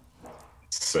just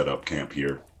set up camp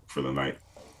here for the night.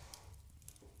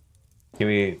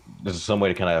 There's some way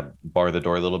to kind of bar the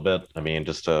door a little bit. I mean,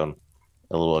 just a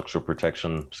little extra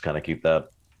protection. Just kind of keep that.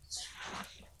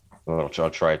 I'll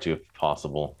try to if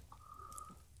possible.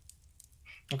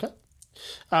 Okay.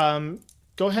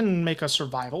 Go ahead and make a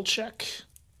survival check.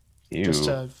 Ew. Just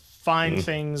to find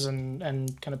things and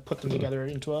kind of put them together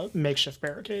into a makeshift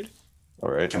barricade.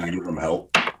 All right. Can I give them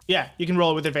help? Yeah, you can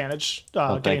roll it with advantage.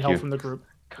 Getting help from the group.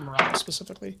 Camaraderie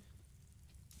specifically.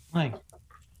 Hi.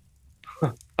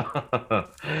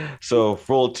 So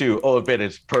roll 2. Oh,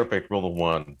 advantage. Perfect. Roll a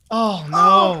 1. Oh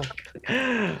no.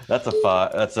 That's a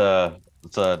 5. That's a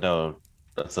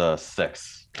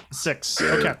 6. 6.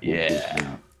 Okay.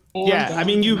 Yeah. Yeah, I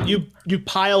mean you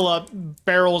pile up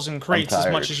barrels and crates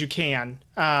as much as you can.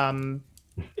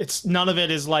 It's none of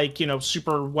it is like,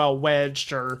 super well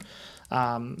wedged or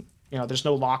there's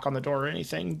no lock on the door or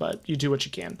anything, but you do what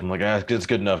you can. I'm like, it's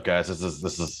good enough, guys. This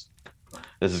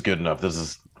is good enough. This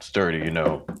is sturdy,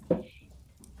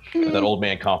 That old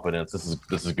man confidence. This is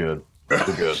good. We're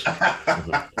good.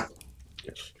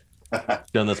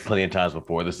 Done this plenty of times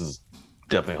before. This is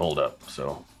definitely hold up.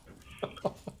 So,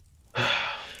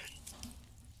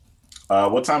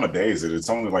 what time of day is it? It's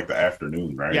only like the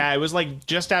afternoon, right? Yeah, it was like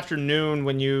just afternoon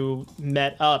when you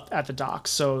met up at the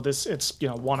docks. So it's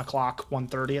 1 o'clock,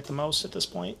 1:30 at the most at this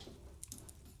point.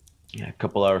 Yeah, a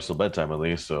couple hours till bedtime at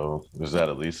least. So there's that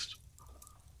at least.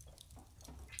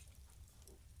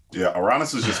 Yeah,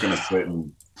 Aranis is just gonna sit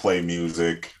and play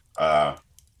music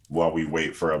while we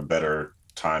wait for a better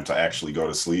time to actually go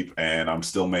to sleep, and I'm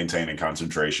still maintaining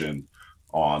concentration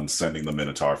on sending the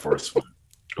Minotaur for a swim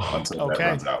until that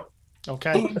runs out.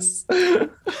 Okay.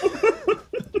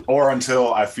 Or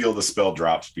until I feel the spell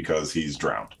drops because he's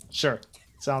drowned. Sure.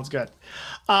 Sounds good.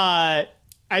 As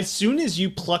soon as you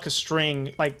pluck a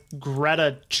string, like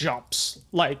Greta jumps,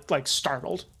 like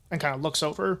startled, and kind of looks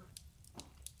over.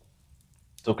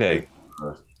 It's okay.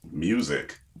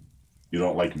 Music. You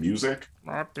don't like music?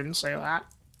 I didn't say that.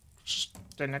 Just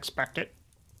didn't expect it.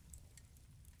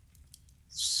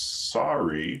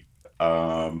 Sorry.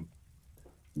 I'm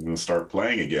gonna start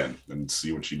playing again and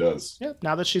see what she does. Yeah.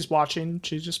 Now that she's watching,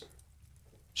 she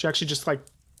actually just like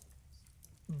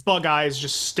bug eyes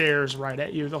just stares right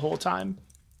at you the whole time.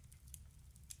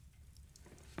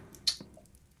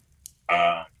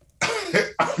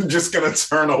 I'm just gonna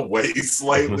turn away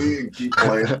slightly and keep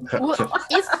playing. Well,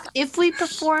 if we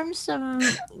perform some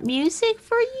music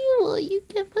for you, will you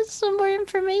give us some more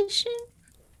information?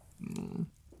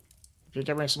 If you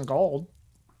give me some gold.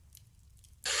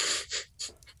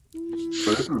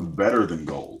 But this is better than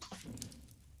gold.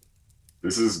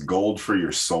 This is gold for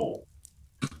your soul.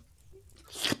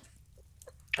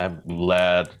 I'm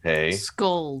glad. Hey.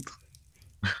 Scold.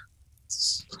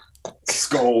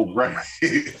 Scold, right?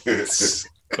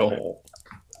 Goal.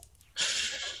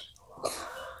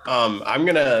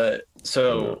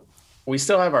 So we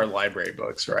still have our library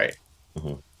books, right?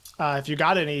 If you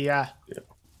got any, yeah.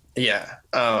 Yeah.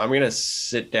 I'm gonna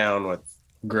sit down with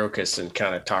Grokus and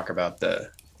kind of talk about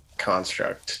the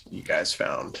construct you guys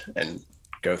found and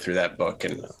go through that book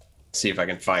and see if I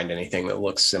can find anything that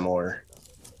looks similar.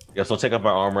 Yes, I'll take off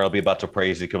my armor. I'll be about to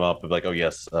praise you. Come up and be like, oh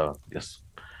yes, yes,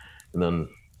 and then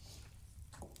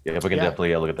if we can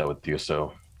definitely look at that with you.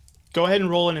 So go ahead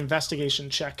and roll an investigation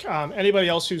check. Anybody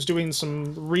else who's doing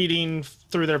some reading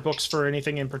through their books for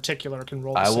anything in particular can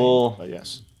roll the same. Will. But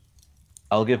yes.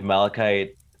 I'll give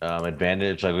Malachite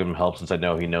advantage. I'll give him help since I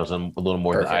know he knows him a little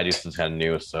more than I do since kind of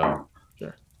new. So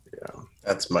sure. Yeah,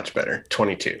 that's much better.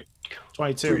 22.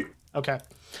 22. Sweet. Okay.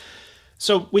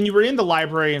 So when you were in the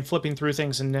library and flipping through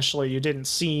things initially, you didn't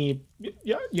see,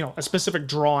 a specific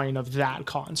drawing of that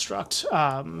construct.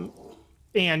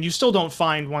 And you still don't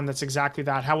find one that's exactly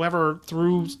that. However,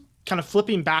 through kind of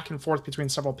flipping back and forth between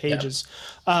several pages,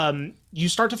 you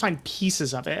start to find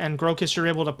pieces of it. And Grokus, you're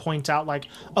able to point out like,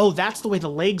 oh, that's the way the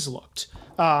legs looked.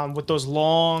 with those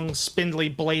long, spindly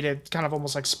bladed, kind of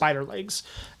almost like spider legs.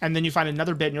 And then you find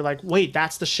another bit and you're like, wait,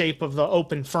 that's the shape of the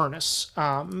open furnace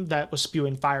that was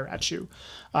spewing fire at you.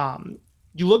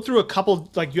 You look through a couple,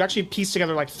 like you actually piece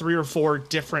together like 3 or 4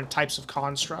 different types of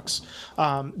constructs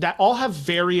that all have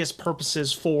various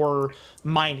purposes for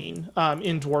mining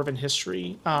in dwarven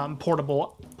history.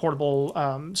 Portable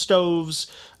stoves,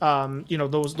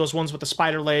 those ones with the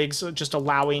spider legs, just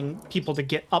allowing people to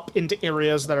get up into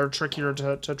areas that are trickier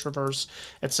to traverse,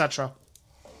 etc.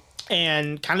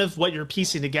 And kind of what you're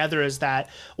piecing together is that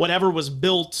whatever was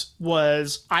built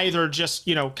was either just,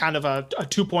 kind of a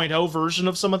 2.0 version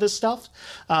of some of this stuff,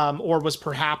 or was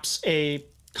perhaps a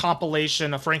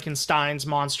compilation, a Frankenstein's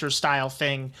monster style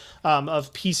thing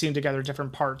of piecing together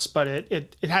different parts. But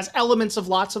it has elements of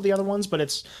lots of the other ones, but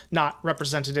it's not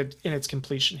represented in its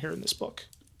completion here in this book.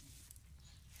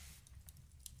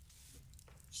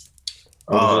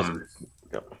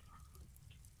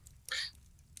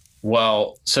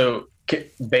 Well, so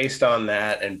based on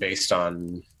that and based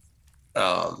on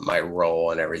my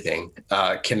role and everything,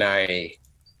 can I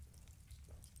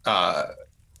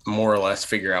more or less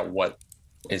figure out what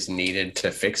is needed to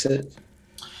fix it?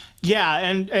 Yeah,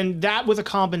 and that with a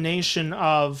combination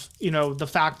of, the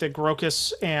fact that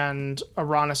Grokus and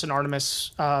Uranus and Artemis,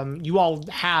 you all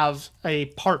have a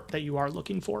part that you are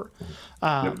looking for.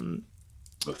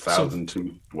 The thousand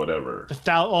tooth, whatever.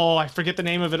 I forget the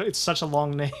name of it. It's such a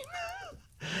long name.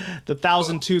 The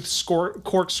thousand tooth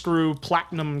corkscrew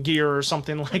platinum gear or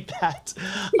something like that.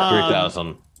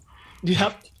 3,000.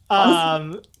 Yep.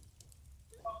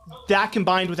 That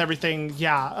combined with everything,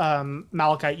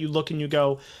 Malachite, you look and you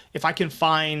go, if I can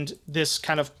find this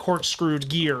kind of corkscrewed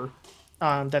gear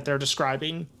that they're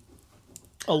describing,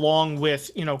 along with,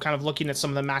 kind of looking at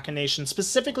some of the machinations,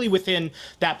 specifically within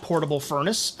that portable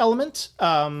furnace element,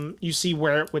 you see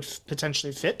where it would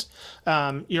potentially fit.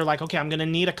 You're like, okay, I'm going to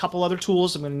need a couple other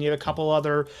tools. I'm going to need a couple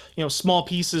other, small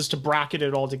pieces to bracket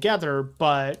it all together,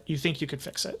 but you think you could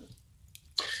fix it.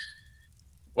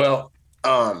 Well,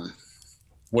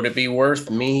 would it be worth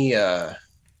me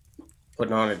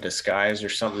putting on a disguise or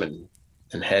something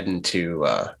and heading to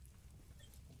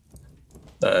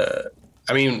the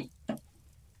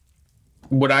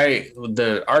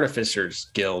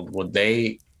Artificers Guild, would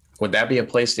that be a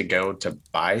place to go to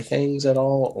buy things at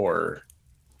all, or?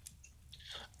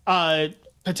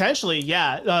 Potentially,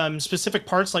 yeah. Specific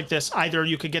parts like this, either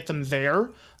you could get them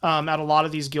there at a lot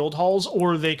of these guild halls,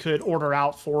 or they could order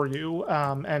out for you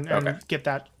and get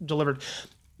that delivered.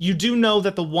 You do know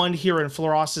that the one here in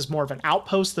Floros is more of an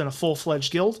outpost than a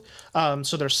full-fledged guild,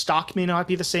 so their stock may not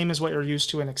be the same as what you're used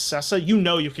to in Excessa.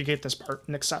 You could get this part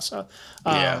in Excessa.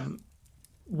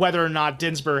 Whether or not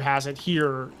Dinsburg has it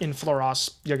here in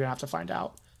Floros, you're going to have to find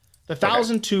out. The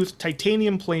thousand-tooth,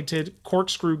 titanium-plated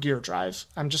corkscrew gear drive.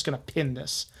 I'm just going to pin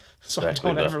this so I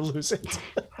don't ever lose it.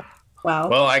 Wow.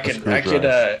 Well, I could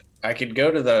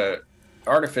go to the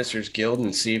Artificers Guild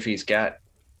and see if he's got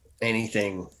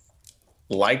anything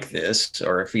like this,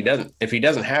 or if he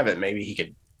doesn't have it, maybe he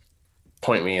could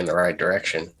point me in the right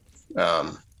direction.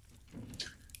 Can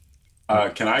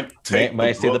I take? May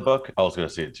I see the book? I was going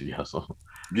to see it too. Yeah. So.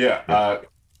 Yeah.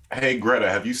 Hey, Greta,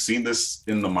 have you seen this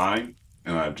in the mine?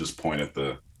 And I just point at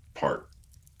the part.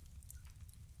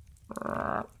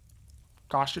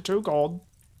 Cost you 2 gold.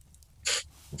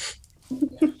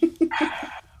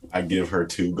 I give her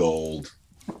 2 gold.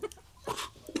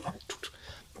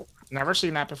 Never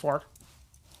seen that before.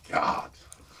 God.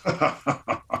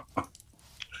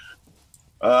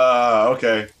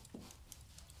 Okay.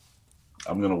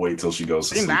 I'm gonna wait till she goes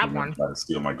to sleep that and one. try to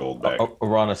steal my gold back.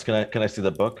 Uranus, can I see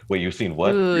the book? Wait, you've seen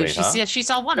what? Ooh, Wait, she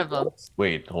saw one of them.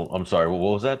 Wait, I'm sorry. What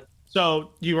was that?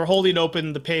 So you were holding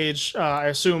open the page, I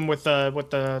assume, with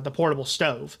the portable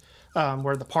stove,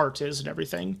 where the part is and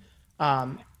everything.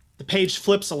 The page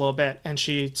flips a little bit, and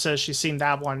she says she's seen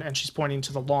that one, and she's pointing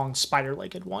to the long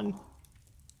spider-legged one.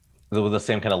 With the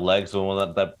same kind of legs, the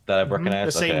one that I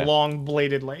recognize. The same long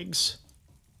bladed legs.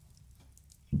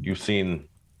 You've seen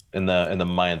in the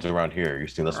mines around here. You've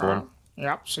seen this one.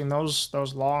 Yep, seen those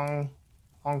long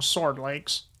sword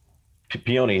legs.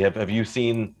 Peony, have you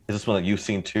seen? Is this one that you've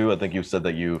seen too? I think you said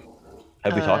that you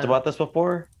have. We talked about this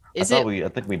before. I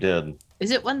think we did.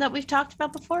 Is it one that we've talked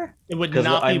about before? It would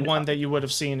not be one that you would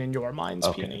have seen in your minds,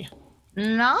 okay. Peony.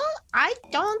 No, I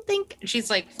don't think. She's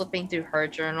like flipping through her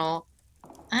journal.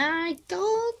 I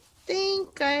don't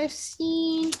think I've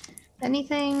seen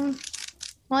anything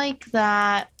like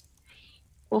that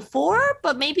before,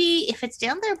 but maybe if it's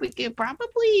down there, we could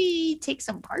probably take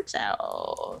some parts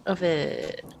out of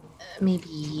it.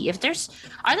 Maybe if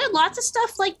are there lots of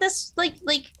stuff like this, like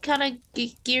kind of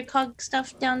gear cog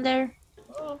stuff down there?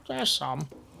 There's some.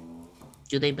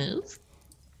 Do they move?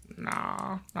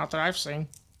 Nah, not that I've seen.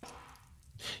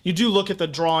 You do look at the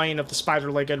drawing of the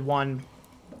spider-legged one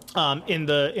in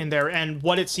there, and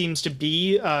what it seems to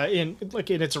be in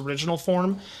its original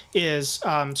form is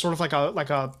sort of like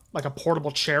a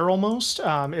portable chair almost.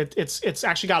 It's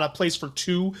actually got a place for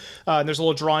two. There's a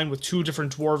little drawing with two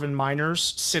different dwarven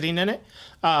miners sitting in it,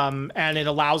 and it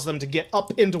allows them to get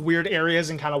up into weird areas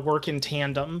and kind of work in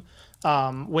tandem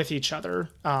with each other,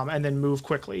 and then move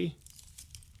quickly.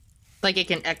 Like it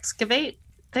can excavate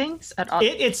things at all?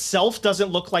 It itself doesn't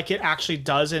look like it actually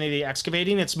does any of the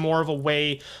excavating. It's more of a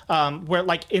way where,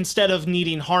 like, instead of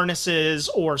needing harnesses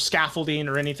or scaffolding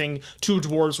or anything, two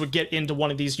dwarves would get into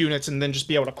one of these units and then just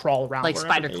be able to crawl around. Like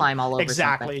spider climb all over.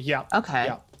 Exactly. Something. Yeah. Okay.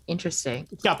 Yeah. Interesting.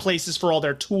 It's got places for all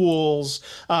their tools,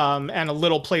 and a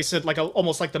little place that, like,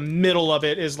 almost like the middle of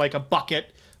it is like a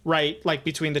bucket, right? Like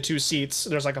between the two seats,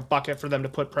 there's like a bucket for them to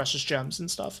put precious gems and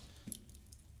stuff.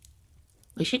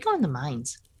 We should go in the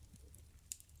mines.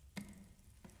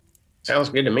 Sounds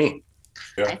good to me.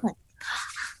 Yeah.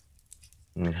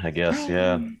 I guess,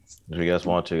 yeah. If you guys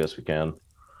want to, yes, we can.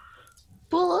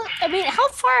 Well, I mean, how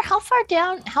far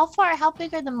down? How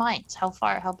big are the mines? How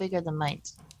big are the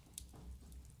mines?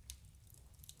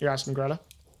 You're asking Greta?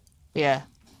 Yeah.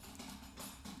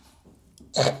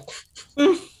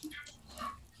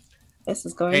 This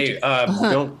is going Hey, to...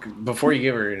 don't before you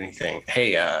give her anything.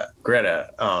 Hey, Greta,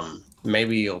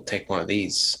 maybe you'll take one of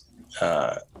these.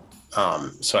 So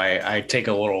I take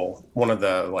one of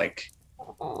the like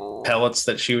pellets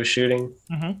that she was shooting,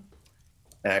 and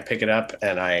I pick it up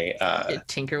and I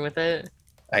tinker with it.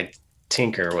 I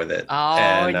tinker with it. Oh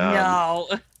and, no!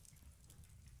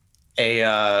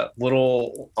 A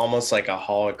little, almost like a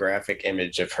holographic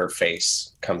image of her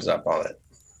face comes up on it,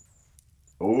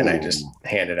 and I just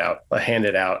hand it out. I hand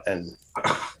it out, and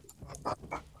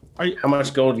how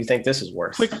much gold do you think this is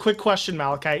worth? Quick question,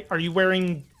 Malachi. Are you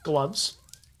wearing gloves?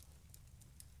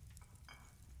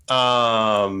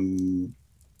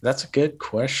 That's a good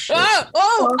question.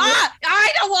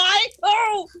 I know why.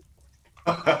 Oh,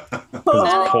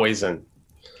 It's poison.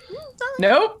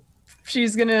 Nope.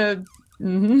 She's gonna.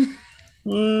 Yep.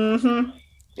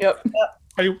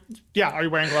 Are you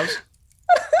wearing gloves?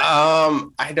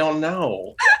 I don't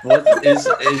know. What is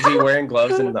he wearing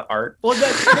gloves in the art? Well,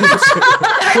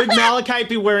 could Malachite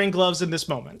be wearing gloves in this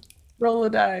moment? Roll a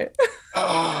die.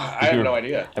 I have no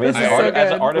idea. I mean,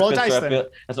 as an artificer,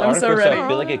 I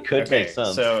feel like it could make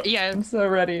sense. So yeah, I'm so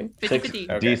ready.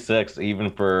 50-50. D6 even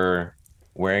for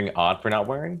wearing odd for not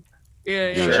wearing.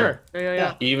 Yeah. Sure.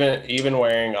 Yeah. even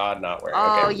wearing odd, not wearing.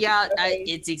 Oh Okay. yeah,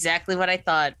 it's exactly what I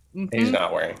thought. He's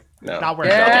not wearing. No. Not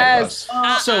wearing Yes.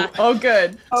 gloves. So Oh,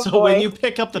 good. when you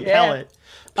pick up the pellet,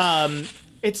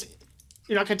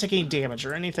 you're not gonna take any damage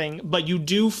or anything, but you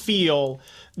do feel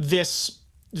this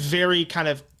very kind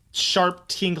of sharp,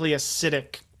 tingly,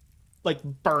 acidic, like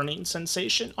burning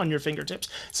sensation on your fingertips.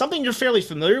 Something you're fairly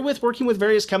familiar with, working with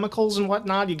various chemicals and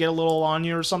whatnot. You get a little on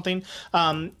you or something.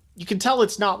 You can tell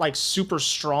it's not like super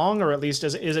strong, or at least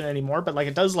isn't anymore, but like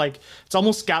it does, like it's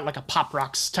almost got like a Pop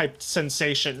Rocks type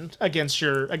sensation against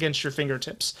your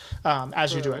fingertips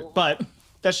as you do it. But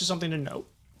that's just something to note.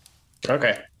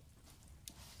 Okay.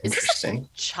 Is this Interesting.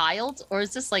 a child, or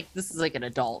is this like an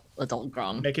adult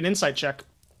Grung? Make an insight check.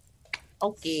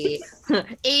 Okay.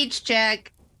 Age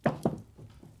check.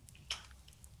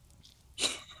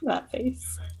 That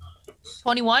face.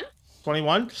 21.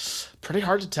 21. Pretty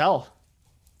hard to tell.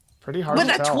 Pretty hard With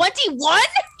to a tell. 21?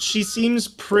 She seems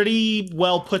pretty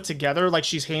well put together, like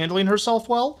she's handling herself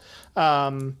well.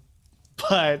 But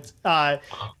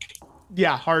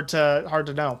yeah, hard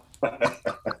to know.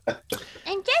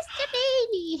 I'm just a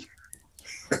baby.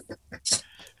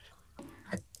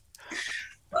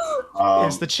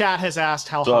 Yes, the chat has asked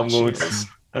how hot she is.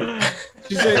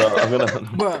 She's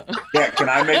Yeah, can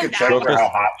I make a check for how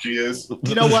hot she is?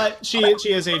 You know what? She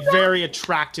is a very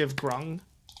attractive Grung.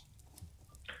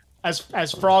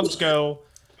 As frogs go,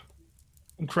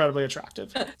 incredibly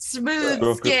attractive.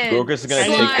 Smooth skin. Grokus is gonna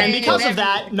Slime. And because of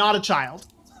that, not a child.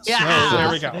 Yeah. So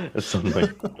there we go. It's something.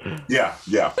 Yeah,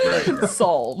 right.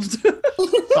 Solved.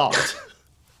 Solved.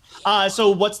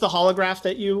 So what's the holograph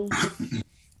that you...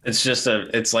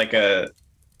 It's like a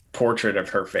portrait of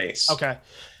her face. Okay.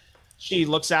 She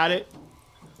looks at it,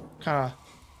 kind of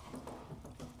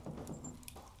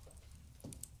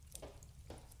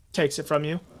takes it from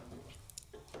you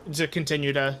to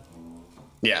continue to...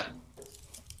 Yeah.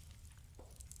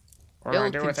 What do I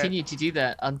It'll do with it? continue to do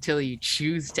that until you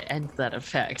choose to end that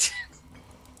effect.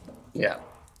 Yeah.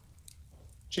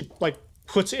 She like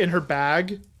puts it in her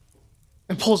bag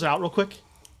and pulls it out real quick.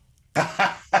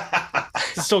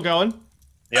 Is it still going?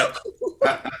 Yep.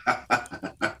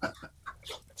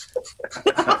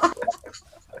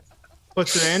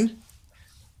 Puts it in.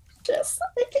 Just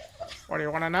like it. What do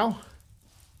you want to know?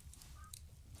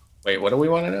 Wait, what do we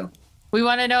want to know? We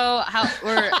want to know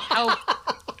how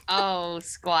oh,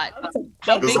 squat.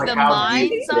 How Just big like the how mines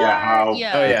deep- are? yeah, how-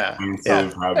 yeah. Oh yeah.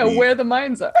 Expensive, how deep. Where the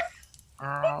mines are.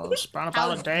 Spent about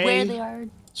How, a day. where they are.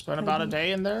 Spent about a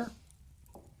day in there.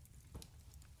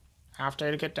 Half day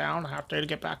to get down, half day to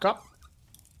get back up.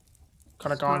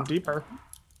 Could have gone deeper.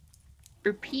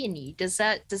 For peony, does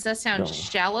that sound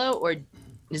shallow or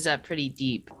is that pretty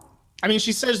deep? I mean,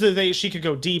 she says that she could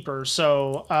go deeper,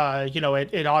 so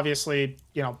it obviously,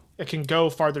 it can go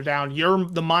farther down.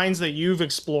 The mines that you've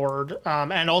explored,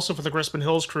 and also for the Crispin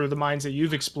Hills crew, the mines that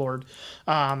you've explored.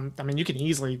 I mean, you can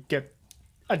easily get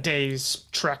a day's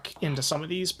trek into some of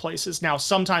these places. Now,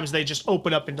 sometimes they just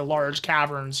open up into large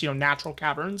caverns, natural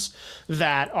caverns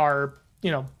that are,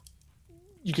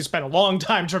 you can spend a long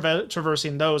time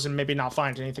traversing those and maybe not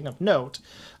find anything of note.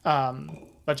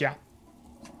 But yeah.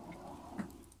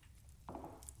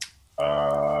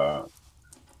 I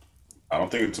don't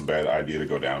think it's a bad idea to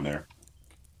go down there.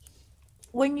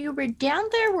 When you were down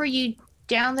there, were you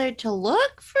down there to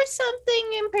look for something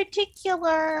in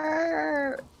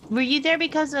particular? Were you there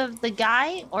because of the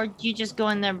guy, or did you just go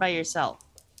in there by yourself?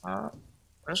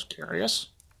 Just curious.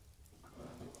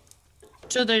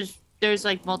 So there's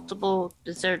like multiple.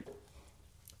 But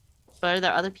are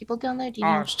there other people down there? Do you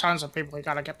know? There's tons of people. You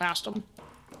gotta get past them.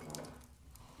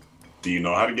 Do you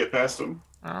know how to get past them?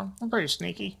 I'm pretty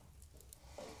sneaky.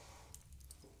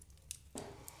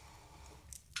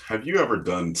 Have you ever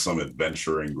done some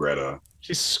adventuring, Greta?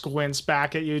 She squints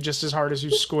back at you just as hard as you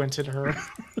squinted her.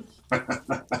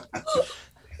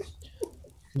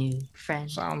 New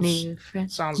friend. Sounds new friend.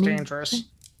 Sounds new dangerous. friend.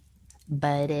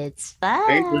 But it's fun.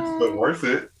 Dangerous, but worth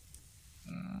it.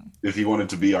 If you wanted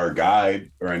to be our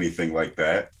guide or anything like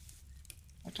that.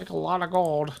 I take a lot of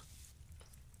gold.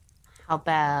 How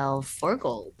about 4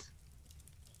 gold?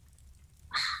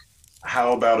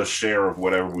 How about a share of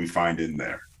whatever we find in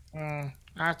there?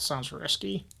 That sounds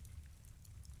risky.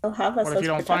 They'll have us What if as you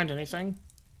don't protect- find anything?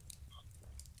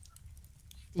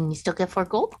 Can you still get 4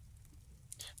 gold?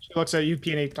 She looks at you,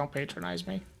 Peony. Don't patronize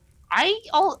me. I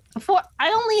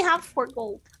only have 4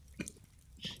 gold.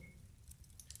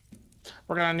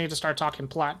 We're gonna need to start talking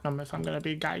platinum if I'm gonna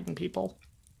be guiding people.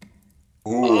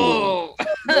 Ooh,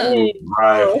 Hey.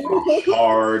 drive a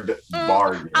hard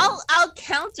bargain. I'll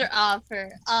counter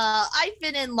offer. I've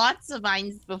been in lots of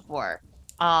mines before.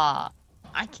 I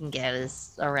can get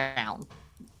us around.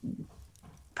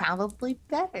 Probably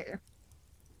better.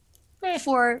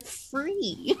 For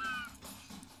free.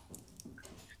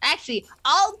 Actually,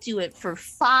 I'll do it for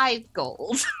 5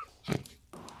 gold.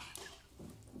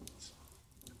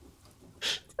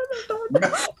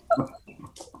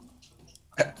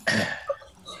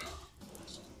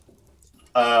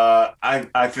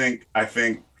 I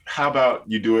think how about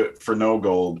you do it for no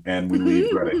gold and we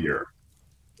leave Greta here?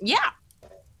 Yeah.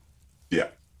 Yeah.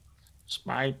 It's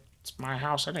my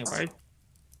house anyway.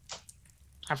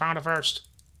 I found it first.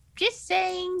 Just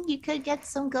saying, you could get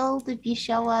some gold if you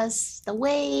show us the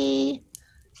way.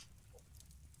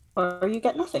 Or you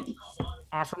get nothing.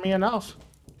 Offer me enough.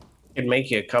 Could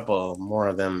make you a couple more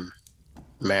of them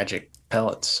magic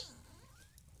pellets.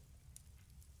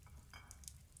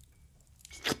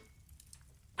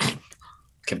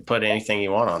 Could put anything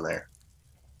you want on there.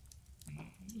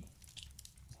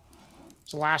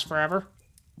 Does it last forever?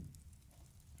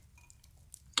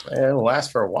 It'll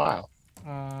last for a while.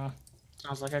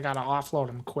 Sounds like I gotta offload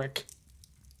them quick.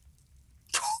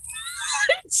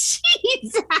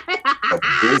 Jeez. A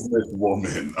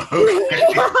businesswoman. Okay.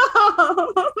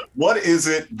 What is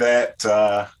it that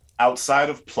outside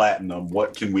of platinum,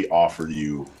 what can we offer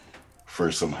you for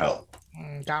some help?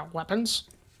 Got weapons?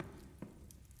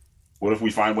 What if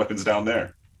we find weapons down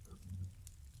there?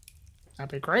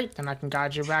 That'd be great. Then I can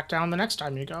guide you back down the next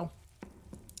time you go.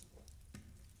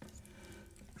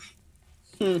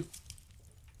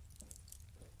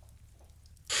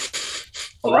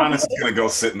 Aranis is gonna go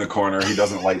sit in the corner. He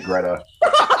doesn't like Greta.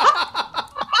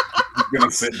 He's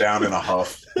gonna sit down in a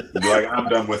huff and be like, I'm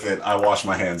done with it. I wash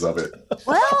my hands of it.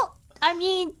 Well, I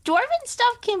mean, dwarven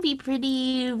stuff can be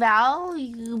pretty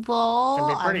valuable. Can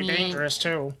be pretty I mean, dangerous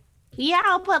too.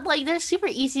 Yeah, but like they're super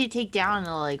easy to take down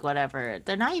or like whatever. If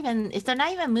they're not even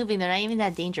moving, they're not even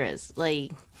that dangerous.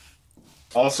 Like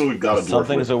Also, we've got a Some dwarf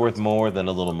things with- are worth more than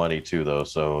a little money too, though.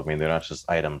 So I mean, they're not just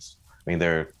items. I mean,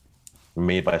 they're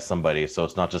made by somebody, so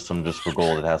it's not just some just for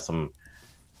gold. It has some.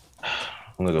 I'm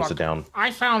gonna go Look, sit down.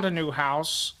 I found a new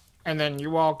house, and then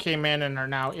you all came in and are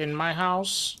now in my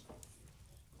house.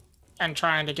 and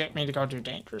trying to get me to go do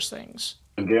dangerous things.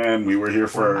 Again, we were here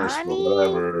first, but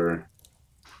whatever.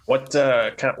 What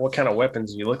kind of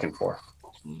weapons are you looking for?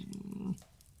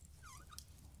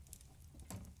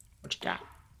 What you got?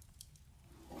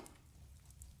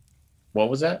 What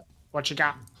was that? What you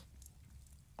got?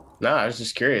 No, I was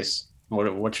just curious.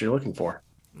 What you're looking for?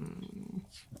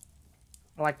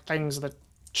 I like things that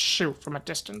shoot from a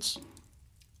distance.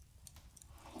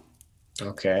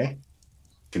 Okay.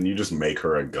 Can you just make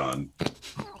her a gun?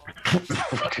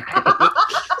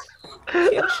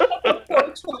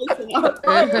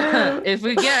 If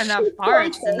we get enough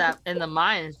parts in the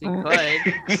mines, we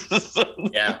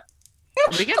could. Yeah.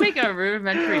 We can make a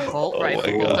rudimentary bolt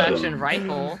rifle, bolt action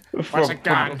rifle. What's a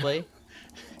gun? Probably.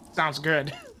 Sounds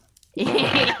good.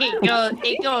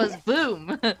 it goes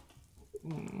boom.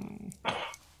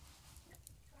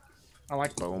 I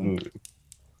like boom.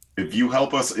 If you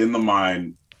help us in the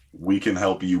mine, we can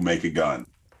help you make a gun.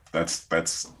 That's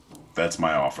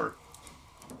my offer.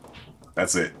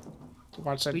 That's it.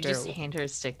 What's it We do? just hand her a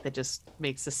stick that just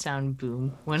makes the sound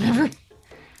boom whenever.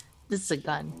 This is a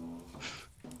gun.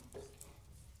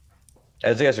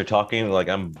 As you guys are talking, like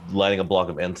I'm lighting a block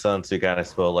of incense, so you kind of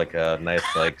smell like a nice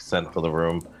like scent for the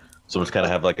room. So I'm just kind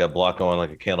of have like a block going,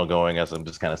 like a candle going, as I'm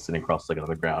just kind of sitting cross-legged on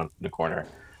the ground in the corner.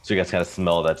 So you guys kind of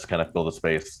smell that, just kind of fill the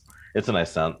space. It's a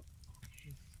nice scent.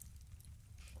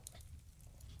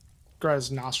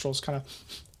 Greta's nostrils kind of.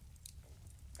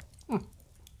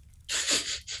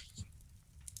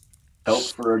 Help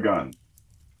for a gun.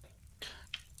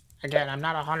 Again, I'm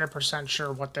not 100%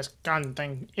 sure what this gun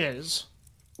thing is.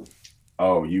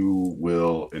 Oh, you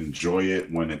will enjoy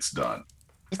it when it's done.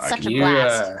 It's such a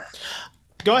blast.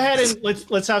 Go ahead and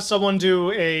let's have someone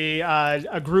do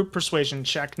a group persuasion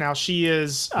check. Now she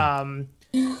is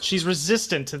she's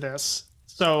resistant to this,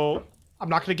 so I'm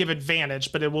not going to give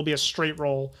advantage, but it will be a straight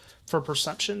roll for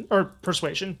perception or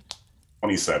persuasion.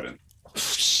 27.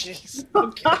 Jeez.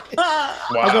 Okay. Wow.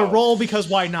 I'll go roll because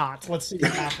why not? Let's see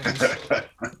what happens.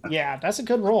 Yeah, that's a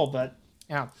good roll, but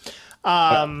yeah.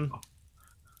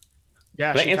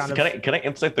 Yeah, Can I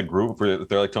insight the group if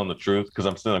they're like telling the truth? Because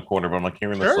I'm sitting in the corner, but I'm like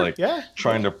hearing this like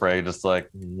trying to pray, just like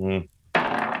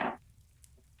man,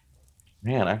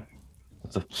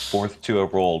 that's the fourth 2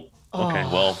 I've rolled. Okay,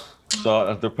 well,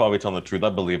 so they're probably telling the truth. I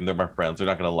believe them. They're my friends. They're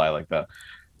not gonna lie like that.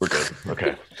 We're good.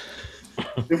 Okay.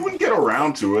 If we can get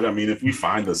around to it, I mean, if we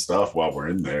find the stuff while we're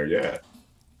in there, yeah.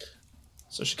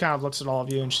 So she kind of looks at all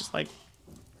of you and she's like,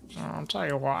 I'll tell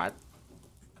you what.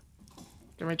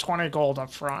 Give me 20 gold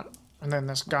up front and then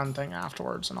this gun thing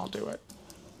afterwards and I'll do it.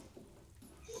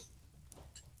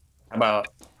 About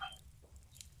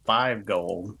 5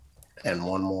 gold and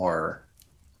 1 more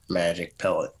magic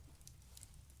pellet.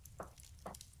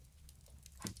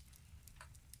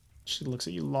 She looks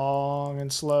at you long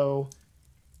and slow.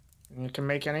 And you can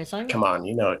make anything? Come on,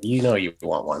 you know you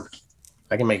want one.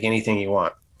 I can make anything you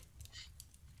want.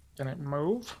 Can it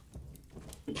move?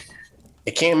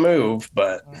 It can't move,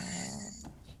 but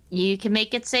You can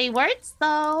make it say words,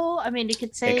 though. I mean, it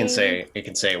can say. it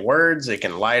can say words. It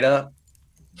can light up,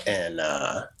 and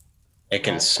it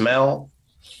can smell.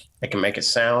 It can make a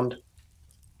sound.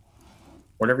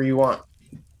 Whatever you want.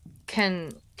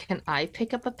 Can I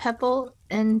pick up a pebble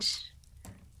and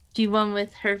do one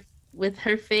with her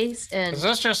face? And Is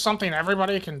this just something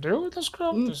everybody can do with this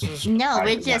group? This is no,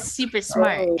 we're just super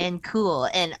smart and cool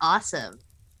and awesome.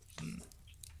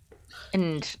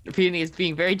 And Peony is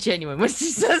being very genuine when she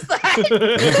says that.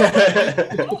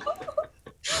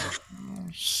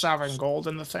 7 gold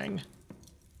in the thing.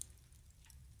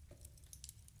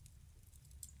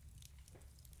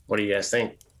 What do you guys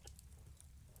think?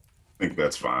 I think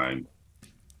that's fine.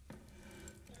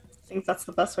 I think that's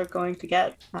the best we're going to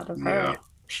get out of her. Yeah,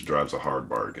 she drives a hard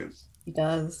bargain. He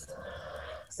does.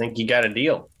 I think you got a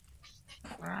deal.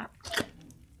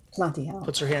 Bloody hell.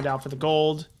 Puts her hand out for the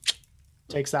gold.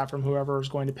 Takes that from whoever is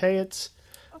going to pay it.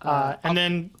 And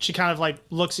then she kind of like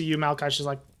looks at you, Malachi. She's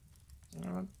like,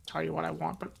 I'll tell you what I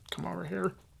want, but come over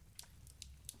here.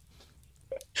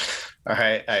 All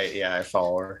right, I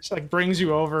follow her. She like brings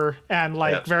you over and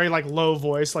like very like low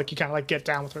voice, like you kind of like get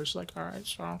down with her. She's like, all right,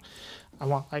 so I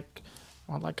want like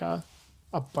a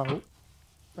boat,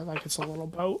 but like it's a little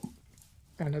boat,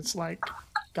 and it's like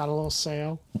got a little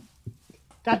sail.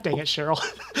 God dang it, Cheryl!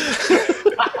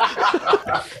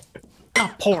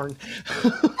 Not porn.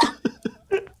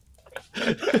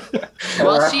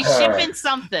 Well, she's shipping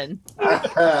something.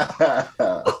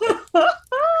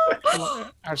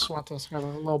 I just want this kind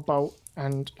of little boat,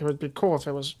 and it would be cool if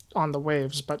it was on the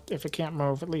waves, but if it can't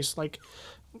move, at least like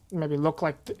maybe look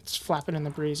like it's flapping in the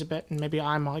breeze a bit, and maybe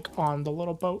I'm like on the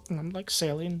little boat and I'm like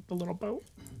sailing the little boat.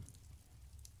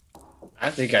 I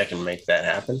think I can make that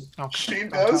happen. Okay. She Don't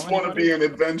does tell want to anybody. be an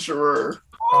adventurer.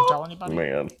 Don't tell anybody.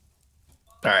 Man.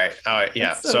 All right. Yeah.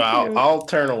 That's so So cute. I'll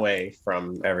turn away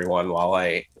from everyone while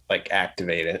I like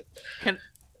activate it.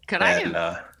 Could I And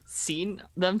have seen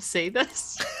them say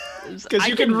this? Because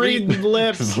you can read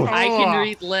lips. I can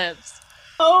read lips.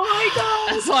 Oh my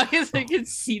god. As long as I can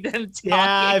see them talking.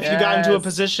 Yeah, if you got into a Yes.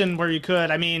 position where you could.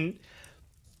 I mean,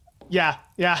 yeah.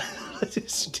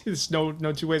 There's no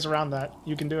two ways around that.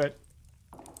 You can do it.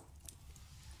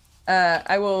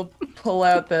 I will pull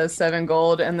out the 7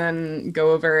 gold and then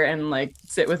go over and like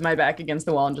sit with my back against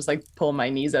the wall and just like pull my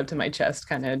knees up to my chest,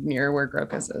 kind of near where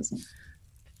Grokus is.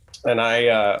 And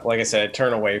I, like I said, I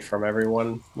turn away from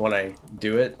everyone when I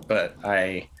do it, but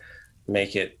I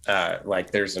make it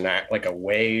like there's like a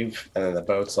wave, and then the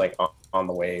boat's like on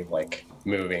the wave, like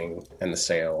moving, and the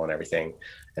sail and everything.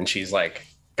 And she's like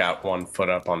got one foot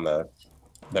up on the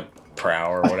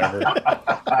prow or whatever,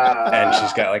 and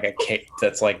she's got like a cape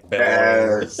that's like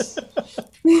billowing. Yes.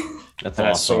 That's And awesome.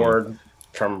 a sword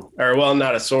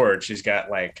not a sword. She's got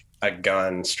like a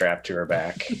gun strapped to her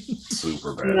back.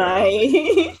 Super bad.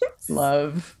 Nice.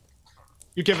 Love.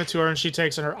 You give it to her, and she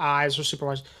takes it. Her eyes are super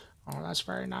wide. Oh, that's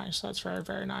very nice. That's very,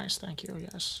 very nice. Thank you.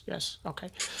 Yes. Okay.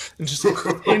 And just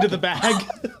into the bag.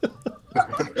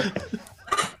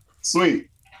 Sweet.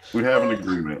 We have an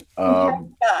agreement.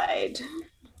 Guide.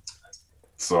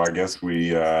 So I guess we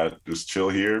just chill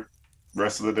here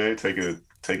rest of the day, take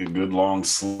a good long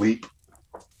sleep.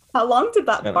 How long did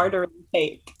that Yeah. bartering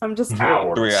take? I'm just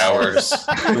Hours. 3 hours.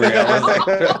 3 hours.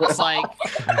 It's like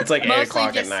It's like 8 mostly o'clock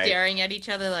at just night. staring at each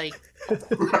other like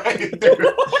Right.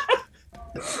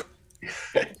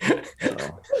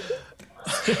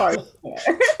 hard.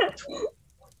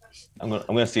 I'm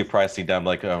gonna see if Pricey down.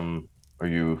 Like, are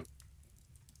you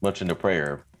much into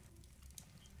prayer?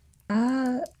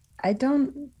 I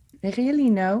don't really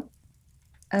know.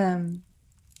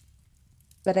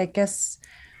 But I guess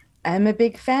I'm a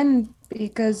big fan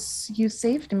because you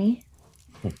saved me.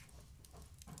 Yes,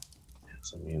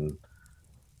 I mean,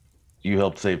 you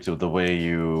helped save too. The way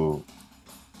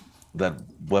that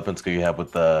weapon skill you have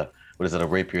with the a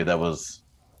rapier, that's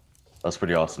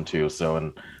pretty awesome too. So,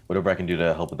 and whatever I can do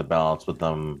to help with the balance with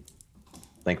them,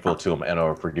 thankful to him and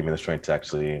or for giving me the strength to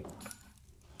actually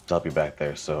help you back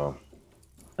there. So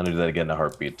I'm gonna do that again in a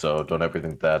heartbeat. So don't ever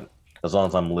think that as long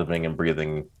as I'm living and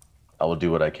breathing, I will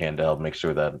do what I can to help make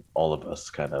sure that all of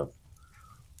us kind of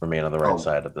remain on the right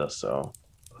side of this. So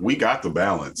We got the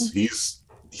balance. He's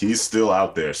still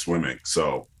out there swimming,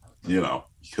 so he'll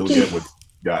get what he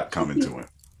got coming to him.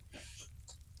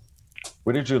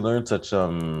 where did you learn such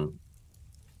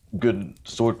good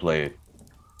swordplay?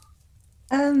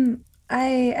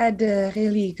 I had a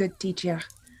really good teacher.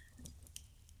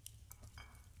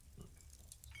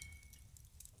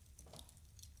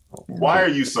 Why are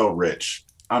you so rich?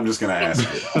 I'm just gonna ask you.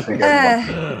 I think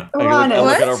Ron, I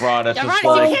look at what? Ron, it's Yeah, just right,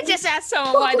 like, you can't just ask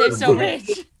someone why they're so rich.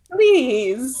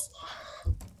 Please.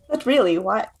 But really,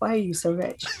 why are you so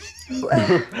rich?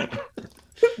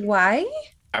 Why?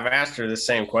 I've asked her the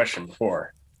same question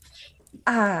before.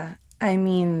 I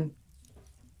mean,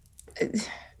 it's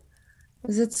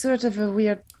sort of a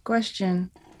weird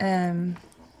question.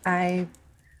 I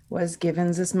was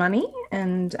given this money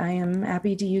and I am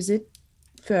happy to use it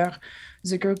for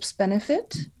the group's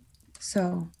benefit.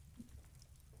 So,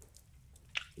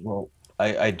 well,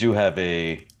 I do have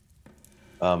a,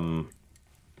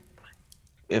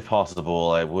 if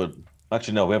possible, I would,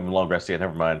 actually, no, we haven't long rest yet.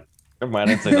 Never mind, I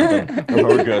didn't say nothing.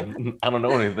 We're good. I don't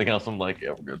know anything else. I'm like,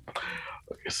 yeah, we're good.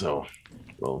 Okay, so,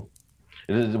 well,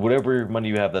 it is whatever money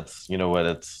you have, that's,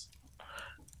 it's,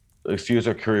 excuse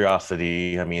our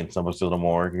curiosity. I mean, some of us a little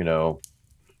more,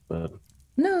 but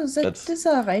no, That's- that's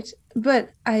all right. But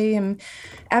I am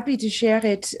happy to share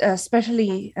it,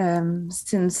 especially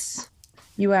since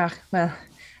you are,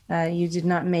 you did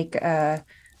not make a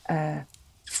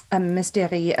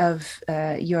mystery of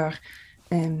your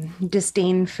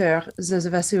disdain for those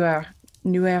of us who are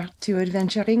newer to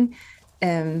adventuring.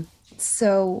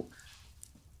 So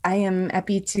I am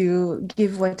happy to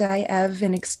give what I have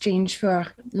in exchange for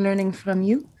learning from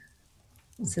you,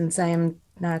 since I am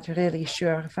not really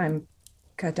sure if I'm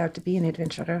cut out to be an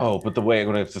adventurer. oh, but the way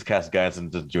when it's just cast guidance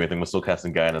and just do anything, we're still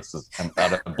casting guidance. I'm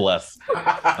out of bless.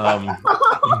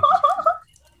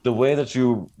 The way that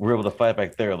you were able to fight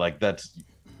back there, like that's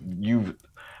you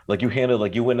handled,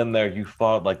 like you went in there, you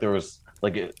fought, like there was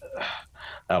like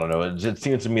I don't know. It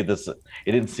seemed to me it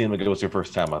didn't seem like it was your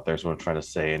first time out there. Is what I'm trying to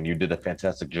say, and you did a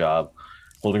fantastic job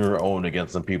holding your own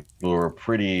against some people who were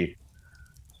pretty.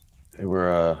 They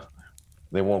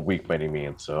weren't weak by any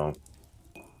means. So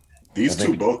These I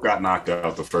think- two both got knocked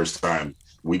out the first time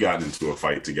we got into a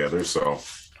fight together, so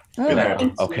Oh, it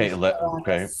happened. Okay,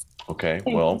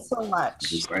 Thank well, you so much.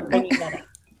 Just saying. I need that.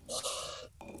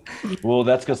 well,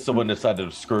 that's because someone decided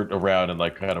to skirt around and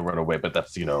like kind of run away, but that's,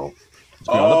 it's beyond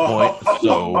the point.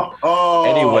 So,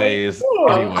 anyways,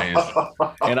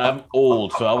 and I'm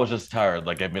old, so I was just tired.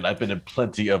 Like, I mean, I've been in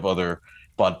plenty of other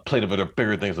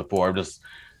bigger things before.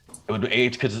 When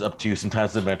age catches up to you,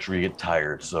 sometimes eventually you get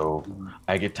tired. So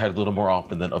I get tired a little more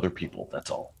often than other people. That's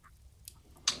all.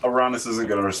 Uranus isn't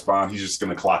going to respond. He's just going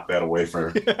to clock that away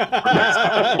for next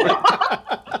time.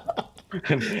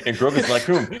 And Grung is like,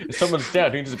 if someone's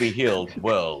down, he needs to be healed.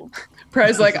 Well,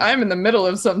 Pride's like, I'm in the middle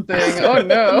of something. Oh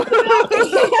no.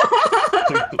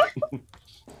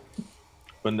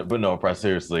 but no, Price,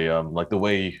 seriously, like the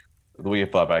way you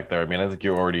fought back there, I mean, I think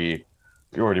you're already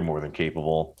more than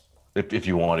capable if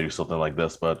you want to do something like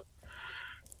this. But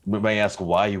may I ask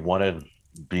why you wanted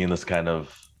to be in this kind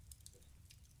of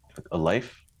a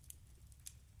life?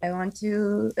 I want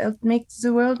to help make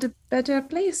the world a better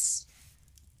place.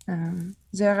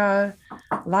 There are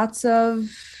lots of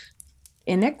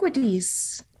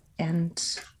inequities,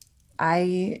 and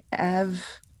I have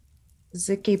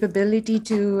the capability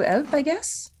to help, I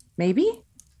guess. Maybe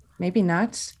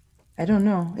not. I don't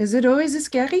know. Is it always as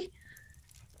scary?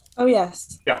 Oh,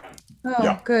 yes. Yeah. Oh,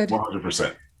 Yeah. good.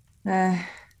 100%.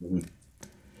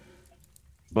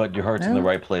 But your heart's in the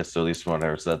right place, so at least one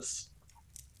hurts.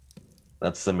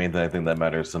 That's the main thing I think that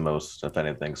matters the most, if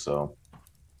anything. So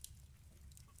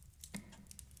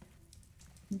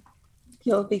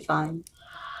You'll be fine.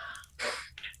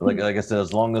 like I said,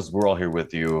 as long as we're all here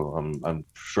with you, I'm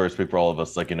sure I speak for all of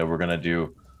us. Like, we're gonna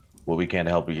do what we can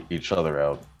to help each other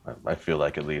out. I feel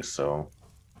like, at least. So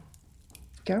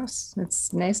Girls,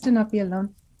 it's nice to not be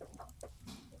alone.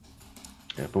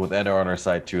 yeah, but with Ed on our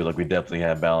side too, like we definitely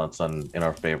have balance in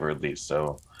our favor at least.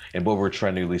 So, and what we're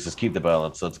trying to do at least is keep the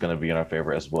balance. So it's gonna be in our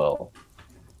favor as well.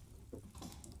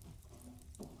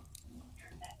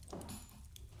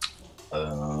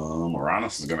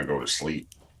 Uranus is gonna go to sleep.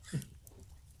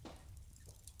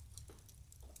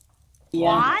 Yeah,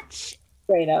 Watch.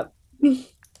 straight up.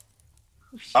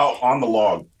 Oh, on the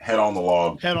log. Head on the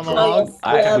log. Head on the Oh, log.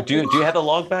 yes. Do you have the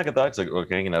log back? I thought it's like,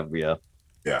 okay, yeah.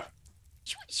 Yeah.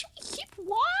 Keep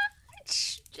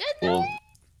watch. Well,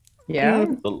 Yeah.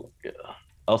 yeah.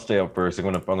 I'll stay up first. I'm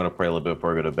gonna pray a little bit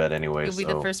before I go to bed anyway. You'll be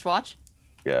So the first watch.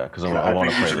 yeah, because Yeah, I want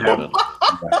to think pray a you little bit.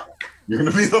 should You're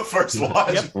gonna be the first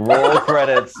watch. Yep. Roll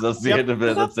credits. That's the Yep. end of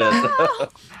it. That's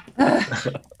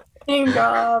it. Name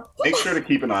drop. Make sure to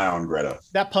keep an eye on Greta.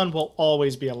 That pun will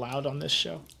always be allowed on this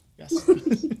show. Yes.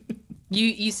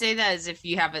 You say that as if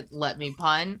you haven't let me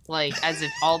pun, like as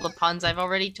if all the puns I've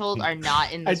already told are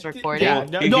not in this recording. Yeah,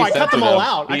 He no, I cut them all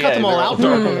sensitive. out. I Yeah, cut them all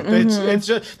they're out. all- Mhm. It's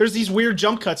just, there's these weird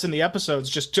jump cuts in the episodes.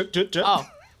 Just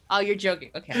Oh, you're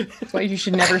joking. Okay. That's why you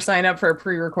should never sign up for a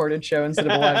pre-recorded show instead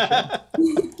of a live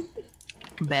show.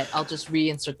 Bet I'll just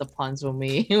reinsert the puns when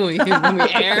we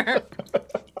air.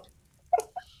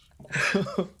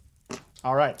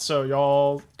 All right, so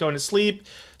y'all going to sleep,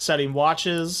 setting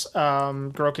watches.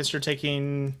 Grokus, you're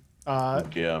taking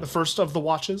Yeah. the first of the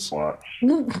watches. Watch.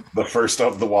 The first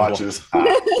of the watches.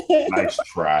 Nice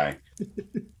try.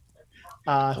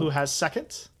 Who has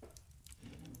second?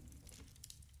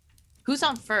 Who's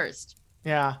on first?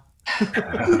 Yeah.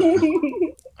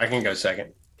 I can go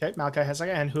second. Okay, Malachi has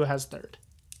second, and who has third?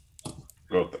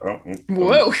 Whoa.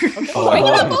 We can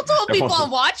have multiple people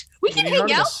on watch. We can We hang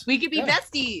learned out. this. We could be Yeah.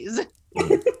 besties.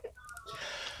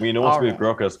 I mean, no one's All really right.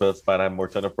 broke us, but it's fine. I have more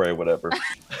time to pray, whatever.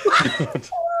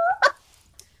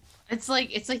 It's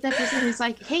like that person who's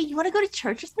like, "Hey, you want to go to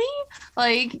church with me?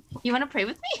 Like, you want to pray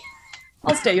with me?"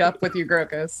 I'll stay up with you,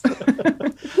 Grokus.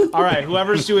 All right,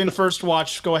 whoever's doing first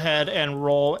watch, go ahead and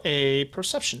roll a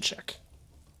perception check.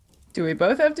 Do we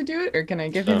both have to do it, or can I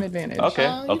give him advantage? Okay, you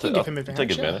I'll can take give him take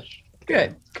advantage, yeah. advantage.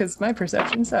 Good, because my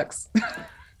perception sucks.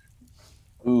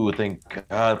 Ooh, thank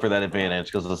God for that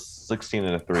advantage, because it's 16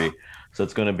 and a 3. So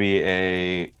it's going to be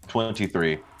a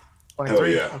 23.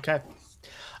 23. yeah. Okay.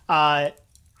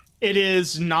 It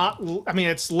is not, I mean,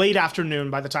 it's late afternoon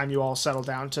by the time you all settle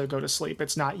down to go to sleep.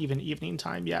 It's not even evening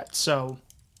time yet. So,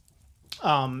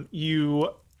 you,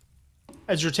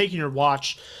 as you're taking your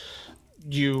watch,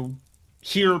 you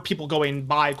hear people going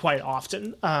by quite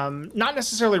often. Not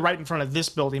necessarily right in front of this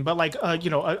building, but like,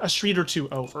 a street or two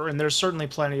over. And there's certainly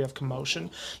plenty of commotion.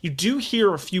 You do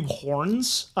hear a few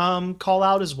horns call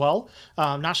out as well.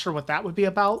 Not sure what that would be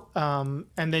about.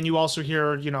 And then you also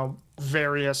hear,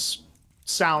 various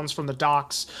sounds from the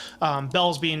docks,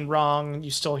 bells being rung. You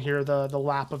still hear the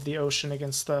lap of the ocean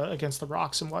against the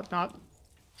rocks and whatnot.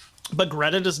 But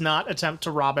Greta does not attempt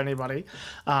to rob anybody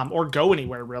or go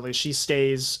anywhere, really. She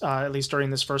stays, at least during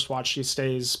this first watch, she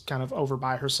stays kind of over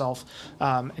by herself.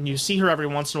 And you see her every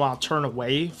once in a while turn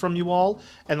away from you all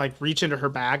and like reach into her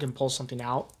bag and pull something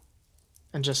out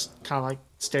and just kind of like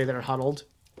stay there huddled.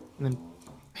 And then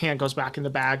hand goes back in the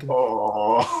bag and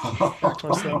back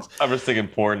towards things. I'm just thinking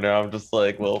porn now. I'm just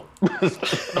like, well.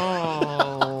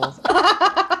 Oh.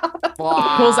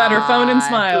 Pulls out her phone and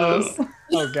smiles.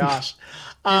 Oh, gosh.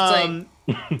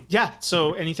 Yeah,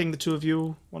 so anything the two of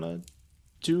you want to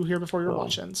do here before your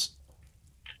watch ends?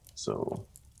 So,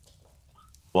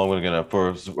 well, I'm gonna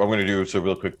do a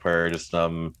real quick prayer, just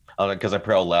because I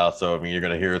pray out loud. So I mean, you're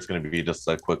gonna hear it's gonna be just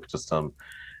a quick, just and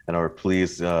or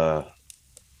please, I'm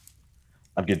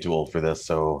getting too old for this.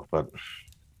 So, but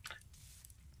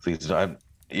please,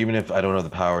 even if I don't have the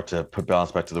power to put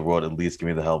balance back to the world, at least give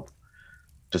me the help,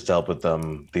 just to help with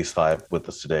these 5 with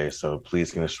us today. So please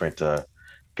give me the strength to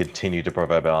continue to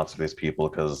provide balance for these people,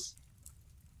 because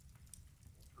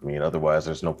I mean, otherwise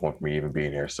there's no point for me even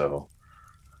being here. So,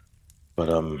 but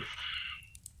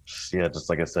just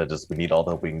like I said, just we need all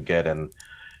the help we can get, and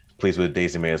please with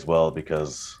Daisy May as well,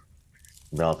 because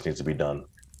balance needs to be done.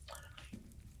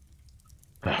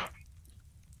 Okay.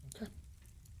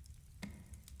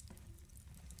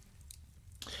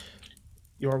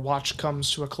 Your watch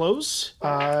comes to a close,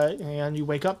 and you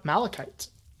wake up Malachite.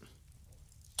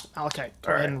 Malachite,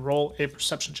 go ahead and roll a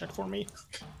perception check for me.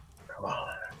 Come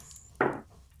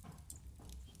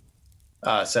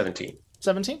on. 17.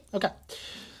 17? Okay.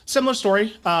 Similar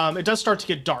story. It does start to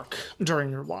get dark during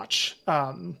your watch.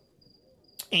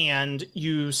 And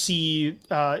you see,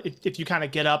 if you kind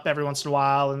of get up every once in a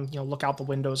while and look out the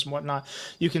windows and whatnot,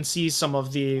 you can see some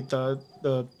of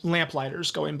the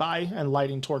lamplighters going by and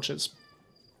lighting torches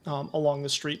along the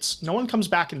streets. No one comes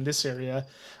back in this area.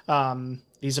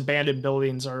 These abandoned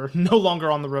buildings are no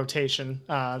longer on the rotation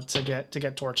to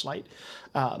get torchlight.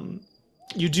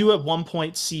 You do at one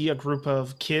point see a group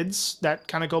of kids that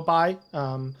kind of go by,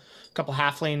 a couple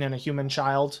halfling and a human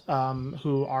child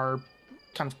who are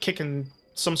kind of kicking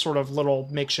some sort of little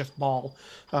makeshift ball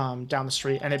down the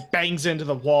street, and it bangs into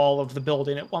the wall of the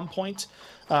building at one point.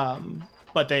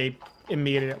 But they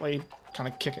immediately kind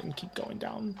of kick it and keep going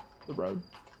down the road.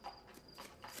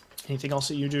 Anything else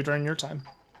that you do during your time?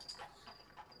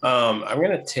 I'm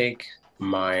going to take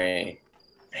my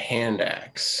hand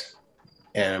axe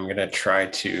and I'm going to try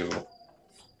to,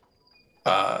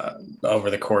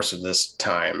 over the course of this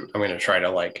time, I'm going to try to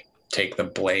like take the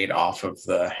blade off of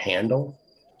the handle.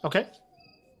 Okay.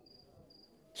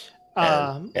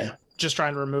 Yeah. Just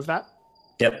trying to remove that?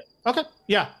 Yep. Okay.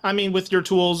 Yeah. I mean, with your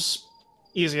tools,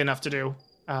 easy enough to do.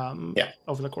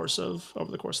 Over the course of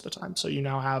the time. So you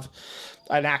now have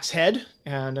an axe head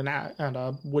and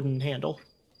a wooden handle.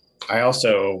 I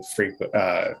also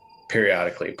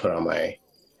periodically put on my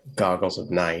goggles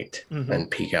of night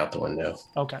and peek out the window.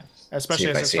 Okay. Especially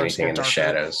see if I see anything in the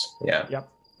shadows. Yeah. Yep.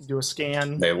 Do a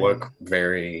scan. They look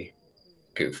very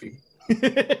goofy.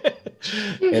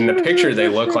 In the picture, they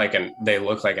look like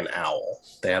an owl.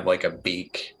 They have like a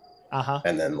beak,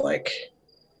 and then like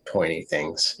pointy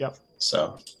things. Yep.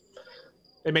 So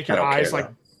they make your eyes like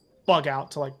bug out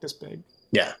to like this big.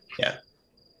 Yeah.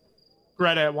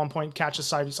 Greta at one point catches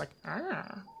sight. He's like,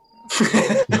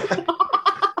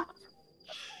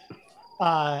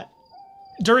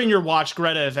 during your watch,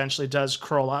 Greta eventually does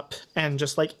curl up and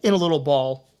just like in a little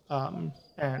ball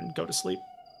and go to sleep.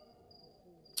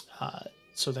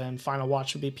 So then final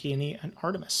watch would be Peony and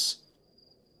Artemis.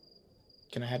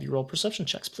 Can I have you roll perception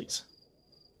checks, please?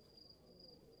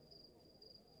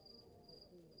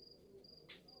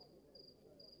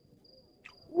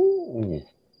 Ooh.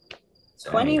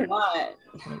 21.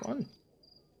 21.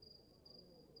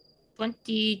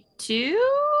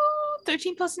 22?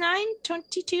 13 plus 9?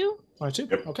 22? 22?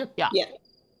 Yep. Okay. Yeah.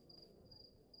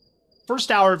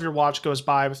 First hour of your watch goes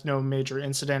by with no major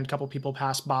incident. A couple people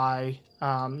pass by.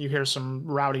 You hear some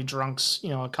rowdy drunks,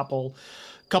 a couple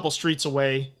streets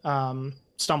away,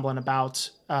 stumbling about.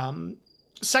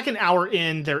 Second hour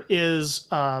in, there is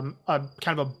a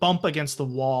kind of a bump against the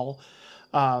wall.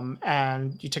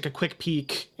 And you take a quick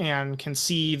peek and can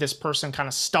see this person kind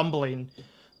of stumbling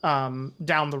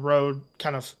down the road,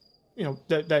 kind of,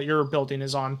 that your building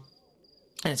is on.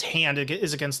 And its hand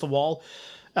is against the wall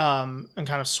and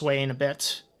kind of swaying a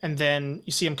bit. And then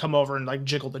you see him come over and like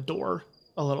jiggle the door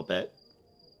a little bit.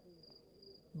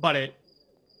 But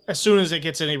as soon as it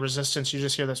gets any resistance, you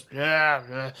just hear this,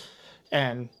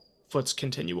 and foots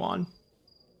continue on.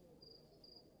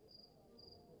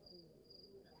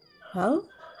 Well,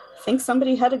 I think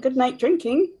somebody had a good night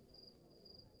drinking.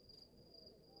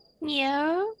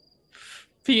 Yeah.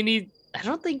 Peony I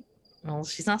don't think. Well,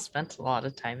 she's not spent a lot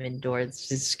of time indoors.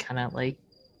 She's kind of like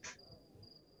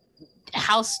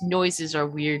house noises are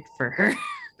weird for her.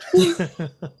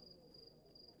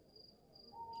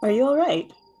 Are you all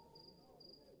right?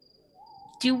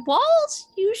 Do walls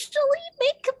usually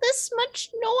make this much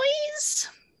noise?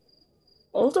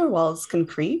 Older walls can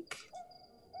creak.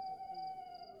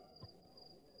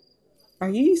 Are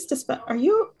you used to are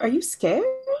you scared?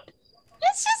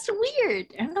 It's just weird.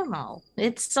 I don't know.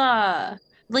 It's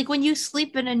like when you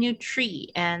sleep in a new tree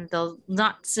and the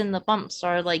knots and the bumps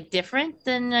are like different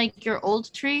than like your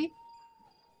old tree.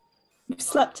 You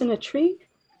slept in a tree?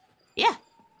 Yeah.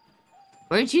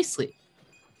 Where'd you sleep?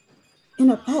 In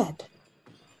a bed.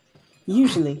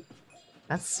 Usually.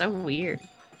 That's so weird.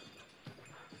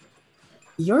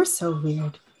 You're so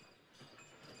weird.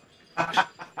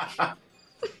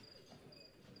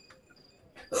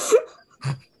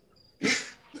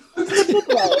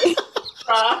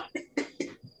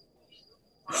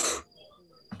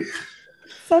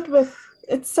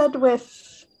 It's said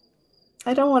with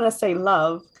I don't want to say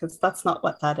love because that's not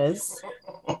what that is.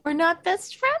 We're not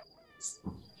best friends.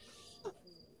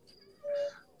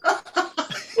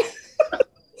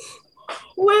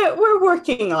 We're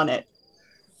working on it.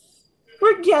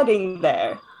 We're getting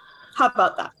there. How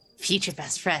about that? Future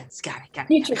best friends. Got it.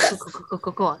 Future best.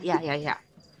 Cool. Yeah.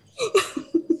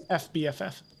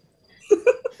 FBFF.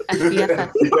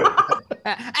 FBF.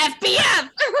 FBF.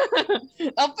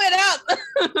 Open up.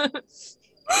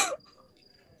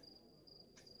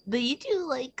 But you do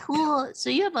like cool. So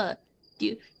you have a.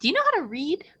 Do you know how to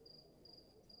read?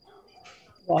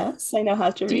 Yes, I know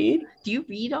how to read. Do you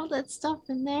read all that stuff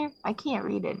in there? I can't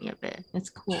read any of it. It's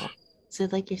cool. Is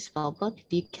it like your spell book?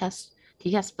 Do you cast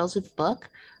spells with book?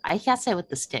 I cast it with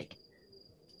the stick.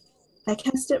 I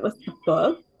cast it with the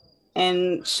book,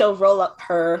 and she'll roll up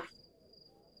her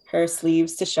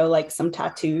sleeves to show like some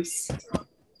tattoos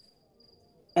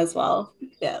as well.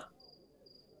 Yeah.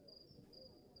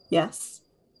 Yes.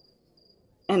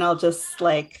 And I'll just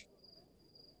like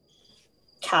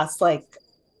cast like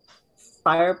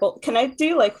firebolt. Can I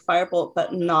do like firebolt,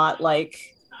 but not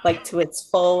like to its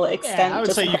full extent? Yeah, I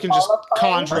would say you can just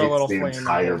conjure a little flame. The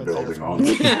entire building on.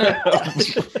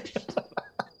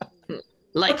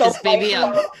 Light this baby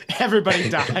up. Everybody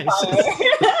dies.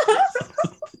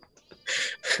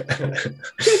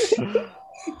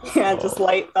 Yeah, just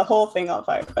light the whole thing on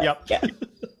fire. But, Yep. Yeah.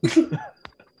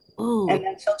 Ooh, And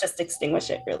then she'll just extinguish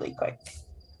it really quick.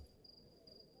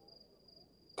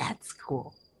 that's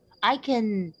cool. I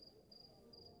can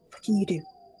What can you do?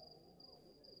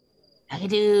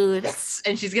 do this.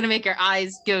 And she's gonna make her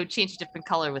eyes go change a different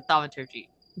color with thaumaturgy.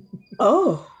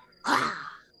 Oh,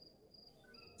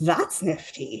 that's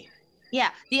nifty. Yeah,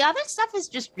 the other stuff is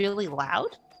just really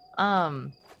loud.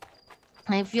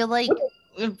 I feel like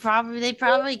they'd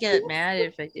probably get mad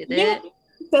if I did it.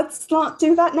 Let's not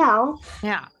do that now.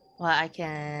 Yeah. Well, I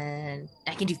can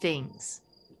do things.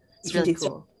 It's You can really do so-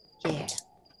 cool. Yeah.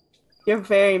 You're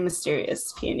very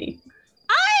mysterious, Peony.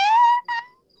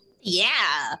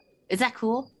 Yeah. Is that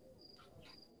cool?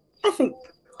 I think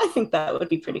that would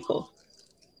be pretty cool.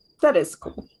 That is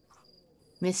cool.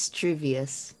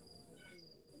 Mischievous.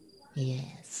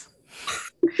 Yes.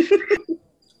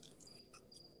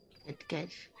 Good.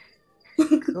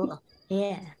 Cool.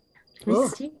 Yeah.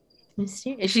 Cool.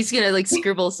 Mysterious. She's gonna like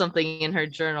scribble something in her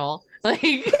journal. Like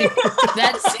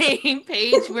that same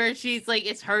page where she's like,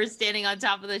 it's her standing on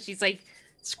top of this. She's like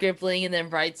scribbling and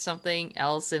then writes something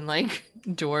else in like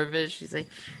Dwarvish. She's like,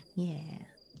 yeah.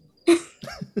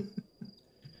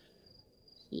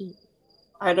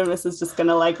 Artemis is just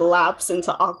gonna like lapse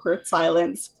into awkward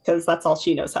silence because that's all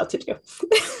she knows how to do.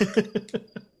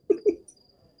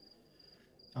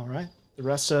 All right. The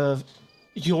rest of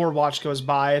your watch goes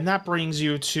by, and that brings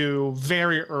you to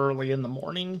very early in the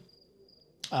morning.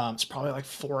 It's probably like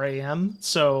 4 a.m.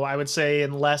 So I would say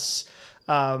unless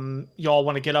y'all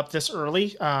want to get up this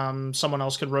early, someone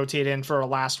else could rotate in for a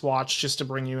last watch just to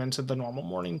bring you into the normal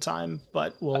morning time.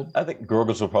 But I think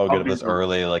Gorgos will probably get up this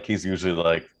early. Like he's usually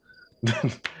like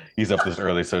he's up this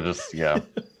early, so just yeah.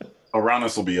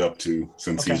 Aranis will be up too,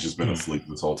 since Okay. he's just been asleep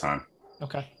this whole time.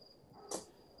 Okay.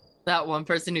 That one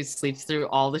person who sleeps through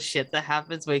all the shit that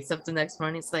happens wakes up the next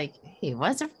morning. It's like, hey, why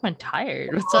is everyone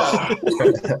tired? What's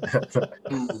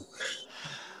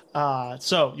up?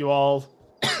 So you all,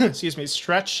 excuse me,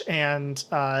 stretch and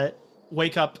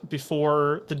wake up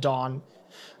before the dawn.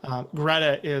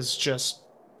 Greta is just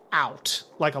out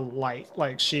like a light.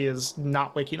 Like she is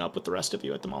not waking up with the rest of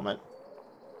you at the moment.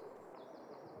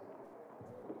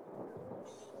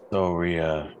 So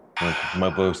my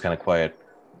blow's kind of quiet.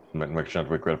 Make sure not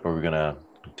to wake up. Are we gonna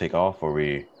take off, or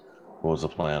what was the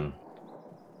plan?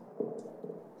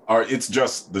 It's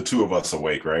just the two of us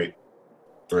awake, right?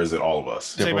 Or is it all of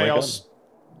us? Is anybody else?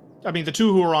 I mean, the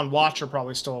two who are on watch are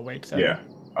probably still awake then. Yeah.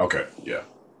 Okay. Yeah.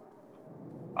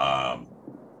 I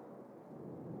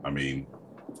mean,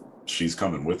 she's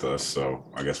coming with us, so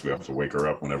I guess we have to wake her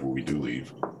up whenever we do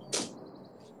leave.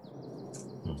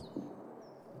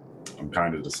 I'm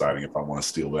kind of deciding if I want to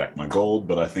steal back my gold,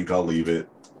 but I think I'll leave it.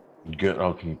 Good.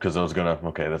 Okay, because I was gonna.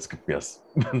 Okay, that's good. Yes.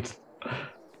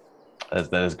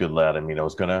 That is good, lad. I mean, I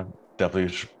was gonna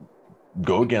definitely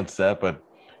go against that, but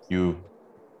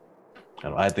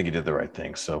I think you did the right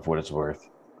thing. So for what it's worth,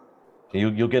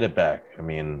 you'll get it back. I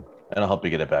mean, and I'll help you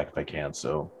get it back if I can.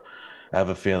 So I have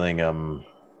a feeling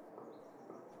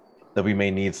that we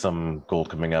may need some gold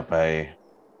coming up. I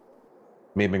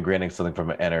may have been granting something from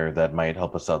an enter that might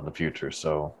help us out in the future.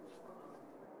 So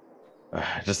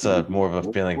just more of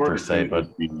a feeling per se,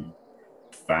 but be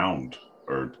found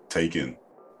or taken.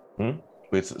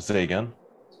 Wait, say again.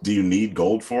 Do you need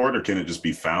gold for it, or can it just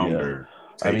be found or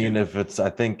taken? I mean, if it's, I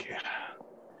think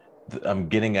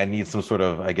I need some sort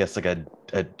of, I guess, like a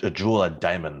jewel, a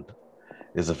diamond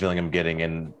is a feeling I'm getting,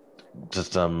 and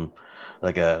just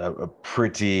like a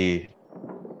pretty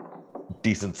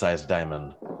decent sized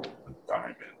diamond.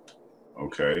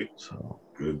 Okay. So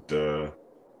good to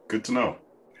know.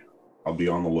 I'll be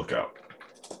on the lookout.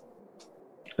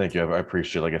 Thank you. I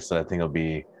appreciate it. Like I said, I think it'll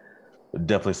be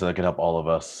definitely something that can help all of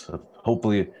us.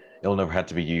 Hopefully it'll never have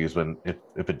to be used, but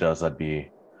if it does, I'd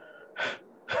be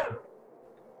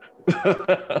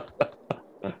God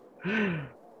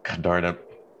darn it.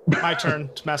 My turn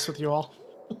to mess with you all.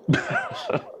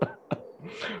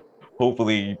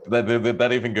 Hopefully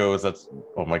that even goes. That's,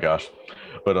 oh my gosh.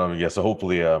 But yeah, so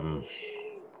hopefully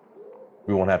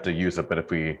we won't have to use it, but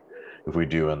if we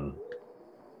do,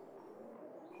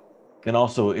 and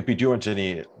also if you do run into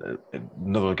any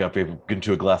another look out, if you get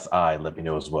into a glass eye, let me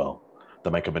know as well. That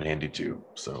might come in handy too.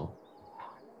 So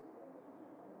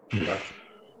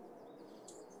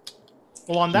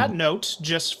well, on that note,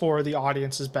 just for the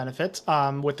audience's benefit,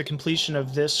 with the completion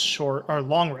of this short or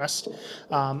long rest,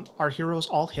 our heroes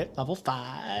all hit level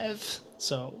 5.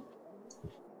 So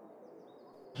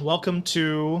welcome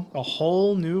to a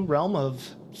whole new realm of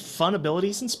fun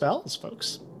abilities and spells,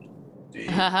 folks.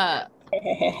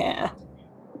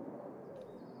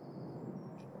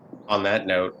 On that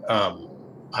note,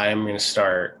 I am going to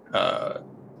start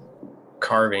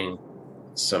carving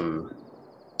some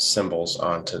symbols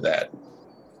onto that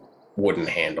wooden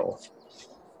handle.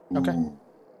 Okay.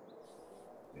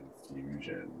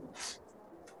 Infusions.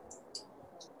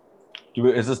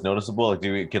 is this noticeable? Like,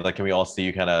 can we all see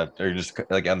you kind of, or just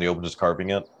like out in the open, just carving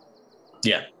it?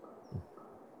 Yeah.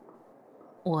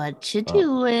 What you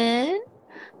doing?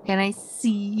 Can I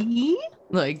see?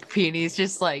 Like Peony's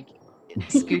just like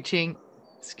scooching.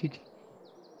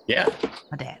 Yeah.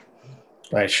 My dad.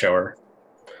 I show her.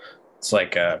 It's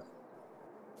like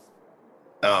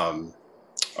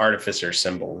artificer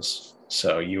symbols,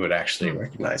 so you would actually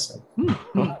recognize them.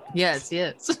 Yes.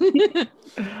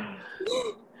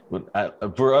 But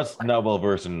for us not well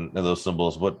versed in those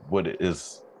symbols, what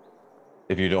is,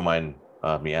 if you don't mind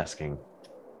me asking?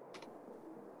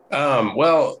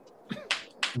 Well,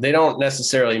 they don't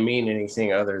necessarily mean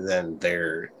anything other than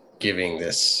they're giving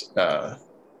this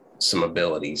some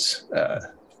abilities.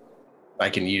 I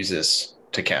can use this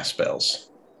to cast spells,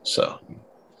 so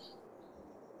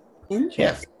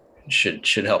yeah,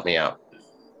 should help me out.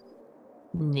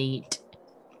 Neat.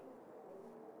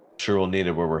 Sure, we'll need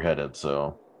it where we're headed.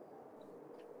 So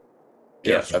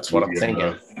Yeah, that's what I'm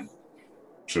thinking.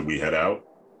 Should we head out?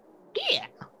 Yeah.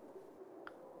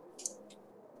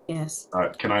 Yes.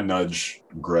 Can I nudge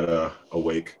Greta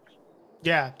awake?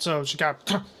 Yeah, so she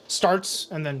starts,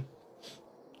 and then,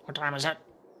 what time is it?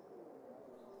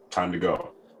 Time to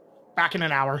go. Back in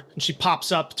an hour. And she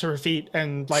pops up to her feet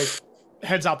and, like,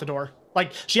 heads out the door.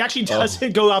 Like, she actually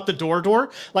doesn't go out the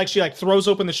door. Like, she, like, throws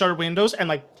open the shutter windows and,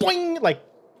 like, boing, like,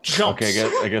 jumps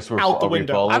I guess we're out the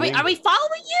window. Are we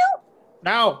following you?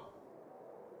 No.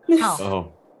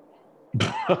 Oh.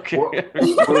 Okay.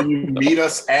 Will you meet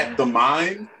us at the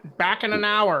mine? Back in an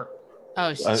hour.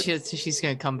 Oh, she's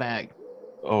gonna come back.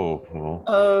 Oh, well.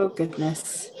 Oh,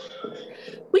 goodness.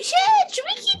 Should we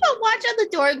keep a watch on the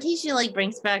door in case she like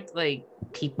brings back like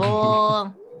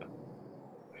people?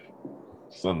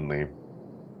 Suddenly.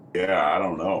 Yeah, I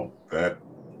don't know. I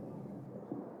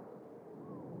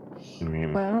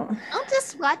mean, Well,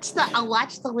 I'll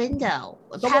watch the window.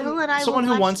 Paddle and I Someone will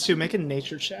who watch wants to make a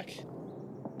nature check.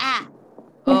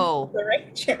 Oh, The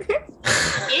ranger.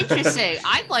 interesting.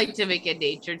 I'd like to make a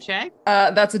nature check.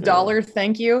 that's $1.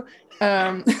 Thank you.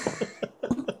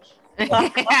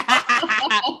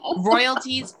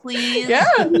 royalties, please. Yeah.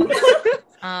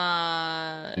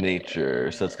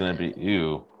 Nature. So it's gonna be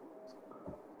you.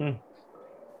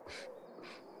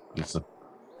 It's a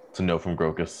no from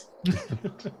Grokus.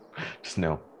 Just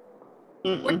no.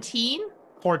 14.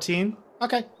 14.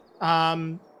 Okay.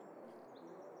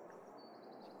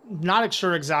 Not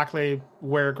sure exactly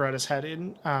where Greta's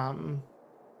headed.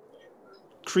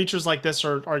 Creatures like this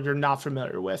are you're not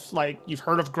familiar with. Like, you've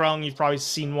heard of Grung, you've probably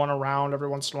seen one around every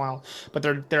once in a while, but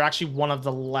they're actually one of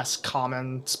the less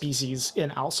common species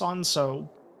in Alson. So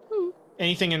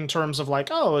anything in terms of like,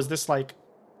 oh, is this like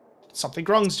something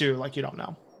Grungs do? Like, you don't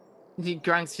know.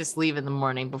 Grunks just leave in the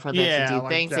morning before they have to do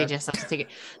things. They just have to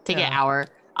take an hour.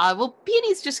 Well,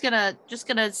 Peony's just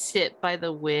gonna sit by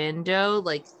the window,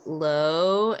 like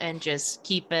low, and just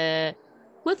keep it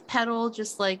with Petal,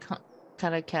 just like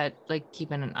kind of like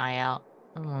keeping an eye out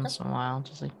once in a while,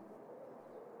 just like.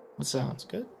 Sounds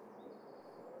good.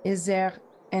 Is there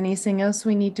anything else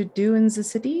we need to do in the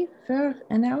city for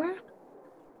an hour?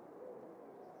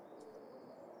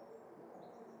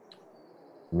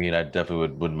 I mean, I definitely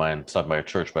wouldn't mind stopping by a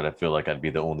church, but I feel like I'd be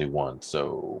the only one,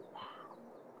 so.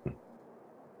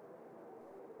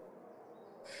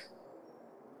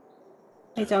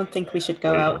 I don't think we should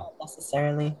go out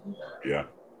necessarily. Yeah.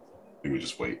 I think we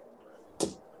just wait.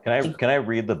 Can I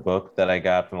read the book that I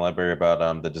got from the library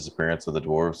about the disappearance of the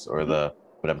dwarves or the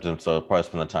whatever? So I'll probably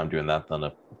spend the time doing that then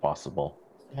if possible.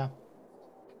 Yeah.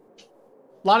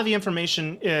 A lot of the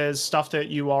information is stuff that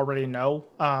you already know,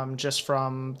 just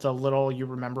from the little you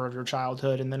remember of your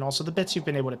childhood, and then also the bits you've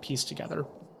been able to piece together.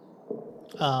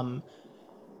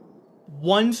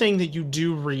 One thing that you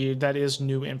do read that is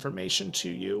new information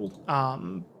to you,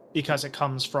 because it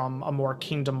comes from a more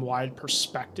kingdom-wide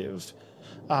perspective,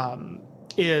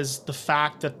 is the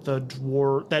fact that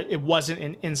that it wasn't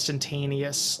an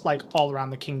instantaneous, like, all around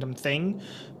the kingdom thing.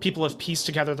 People have pieced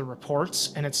together the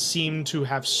reports, and it seemed to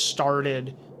have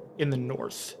started in the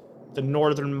north. The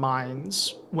northern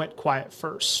mines went quiet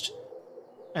first,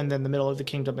 and then the middle of the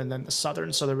kingdom, and then the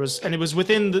southern. So it was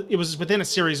within a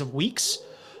series of weeks,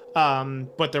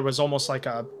 but there was almost like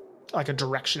a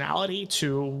directionality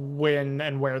to when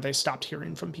and where they stopped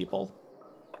hearing from people.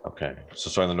 Okay,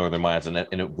 so starting the northern mines,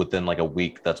 and within like a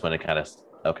week, that's when it kind of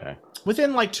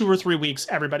Within like 2 or 3 weeks,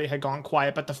 everybody had gone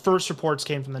quiet, but the first reports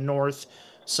came from the north,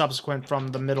 subsequent from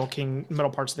the middle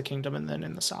parts of the kingdom, and then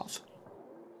in the south.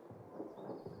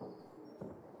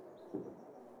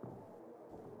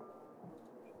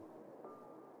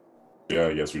 Yeah,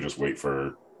 I guess we just wait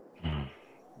for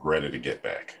Greta to get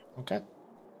back. Okay.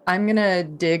 I'm gonna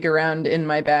dig around in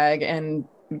my bag and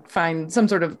find some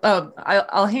sort of.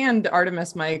 I'll hand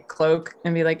Artemis my cloak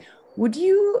and be like, "Would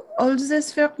you hold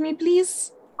this for me,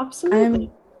 please? Absolutely.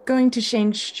 I'm going to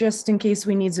change just in case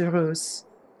we need the ruse."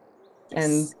 Yes.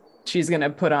 And she's gonna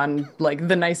put on like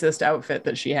the nicest outfit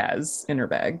that she has in her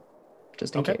bag,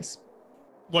 just in case.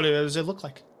 What does it look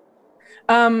like?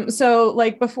 So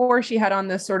like before she had on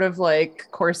this sort of like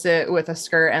corset with a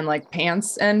skirt and like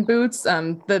pants and boots.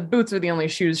 The boots are the only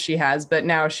shoes she has, but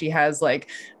now she has like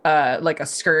a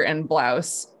skirt and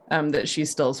blouse that she's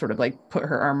still sort of like put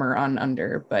her armor on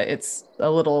under, but it's a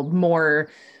little more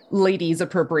ladies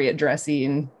appropriate dressy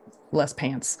and less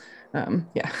pants.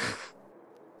 Yeah.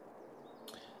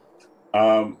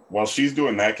 While she's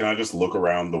doing that, can I just look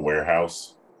around the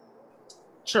warehouse?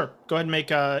 Sure. Go ahead and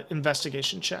make a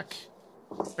investigation check.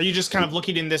 Are you just kind of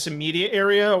looking in this immediate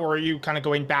area, or are you kind of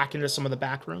going back into some of the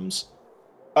back rooms?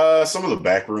 Some of the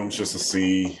back rooms just to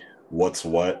see what's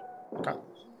what. Okay.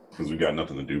 Because we got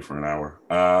nothing to do for an hour.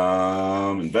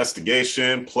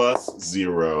 Investigation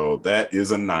 +0. That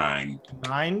is a 9.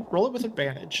 9. Roll it with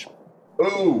advantage.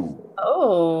 Ooh.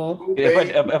 Oh.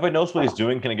 If I know what he's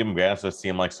doing, can I give him advantage to see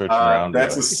him like searching around?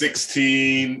 That's a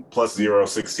 16 +0,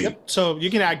 16. Yep. So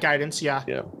you can add guidance, yeah.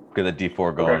 Yeah. Get the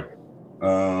D4 going. Okay.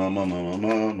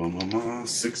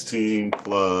 16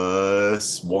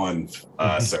 plus 1,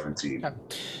 17. Okay.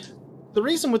 The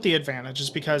reason with the advantage is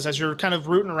because as you're kind of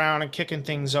rooting around and kicking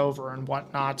things over and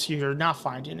whatnot, you're not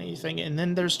finding anything. And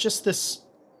then there's just this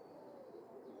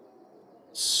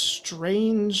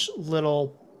strange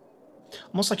little,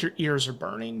 almost like your ears are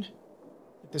burning.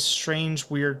 This strange,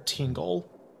 weird tingle.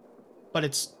 But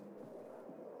it's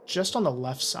just on the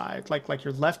left side, like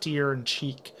your left ear and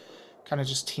cheek kind of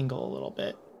just tingle a little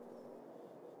bit.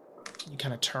 You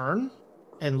kind of turn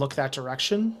and look that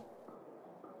direction,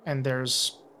 and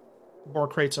there's more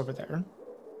crates over there.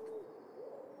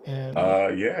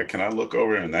 And yeah, can I look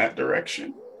over in that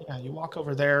direction? yeah, you walk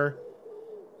over there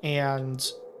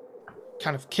and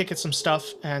kind of kick at some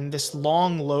stuff, and this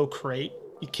long, low crate,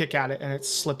 you kick at it and it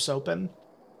slips open,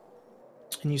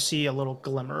 and you see a little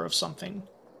glimmer of something.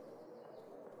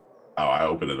 Oh, I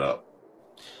open it up.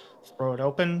 Throw it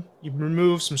open. You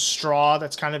remove some straw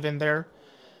that's kind of in there.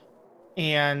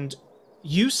 And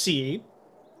you see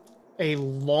a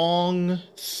long,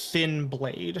 thin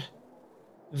blade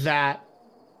that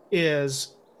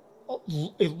is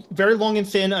very long and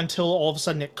thin until all of a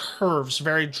sudden it curves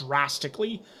very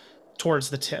drastically towards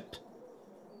the tip,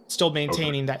 still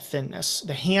maintaining that thinness.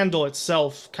 The handle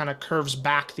itself kind of curves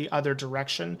back the other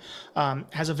direction,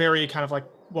 has a very kind of like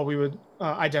what we would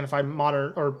identify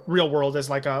modern or real world as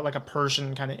like a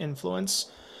Persian kind of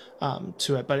influence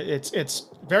to it. But it's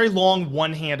very long,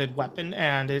 one-handed weapon,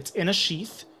 and it's in a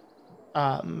sheath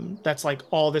that's like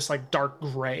all this like dark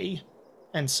gray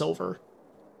and silver.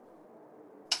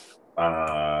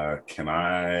 Can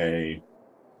I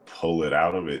pull it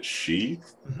out of its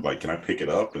sheath? Mhm. Like, can I pick it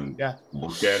up and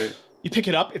look at it? You pick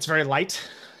it up. It's very light.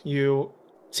 You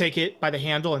take it by the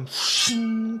handle and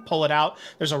pull it out.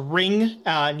 There's a ring,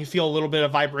 and you feel a little bit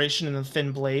of vibration in the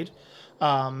thin blade.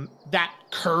 That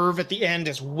curve at the end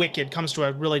is wicked. Comes to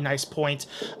a really nice point.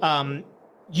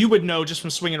 You would know just from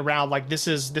swinging around, like this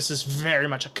is very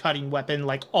much a cutting weapon.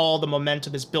 Like all the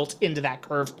momentum is built into that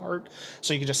curved part,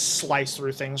 so you can just slice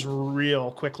through things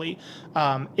real quickly.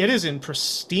 It is in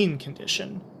pristine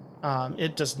condition.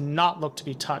 It does not look to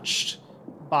be touched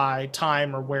by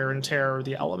time or wear and tear or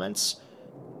the elements.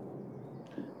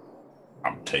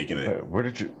 I'm taking it. Where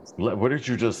did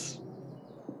you just?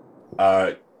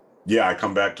 Yeah, I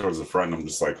come back towards the front. And I'm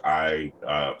just like, I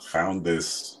found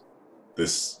this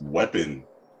weapon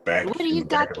back. What do in you the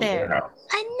back got of the there? warehouse.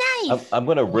 A knife. I'm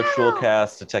gonna ritual Wow.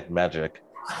 cast detect magic.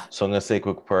 So I'm gonna say a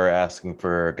quick prayer asking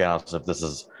for guidance if this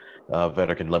is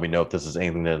Vetter can let me know if this is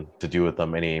anything to do with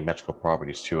any magical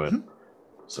properties to it.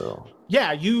 So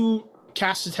yeah, you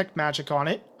cast detect magic on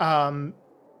it. I'll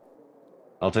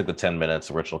take the 10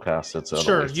 minutes ritual cast it, so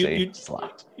Sure, it'll you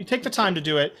take the time to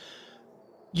do it.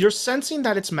 You're sensing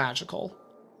that it's magical.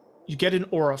 You get an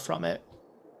aura from it.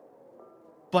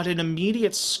 But an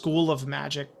immediate school of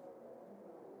magic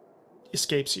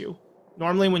escapes you.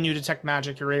 Normally when you detect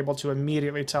magic, you're able to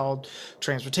immediately tell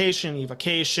transmutation,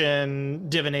 evocation,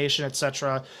 divination,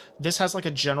 etc. This has like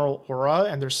a general aura,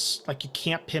 and there's like you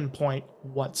can't pinpoint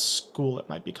what school it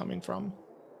might be coming from.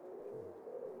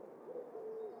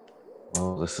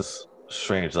 Well, this is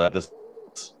strange. That this,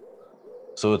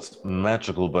 so it's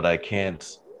magical, but I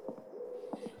can't.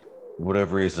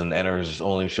 Whatever reason, energy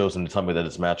only shows them to tell me that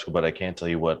it's magical, but I can't tell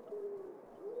you what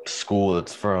school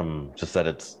it's from. Just that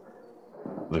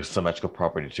there's some magical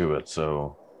property to it.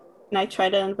 So Can I try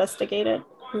to investigate it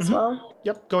as Mhm. well?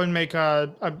 Yep, go and make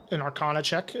an Arcana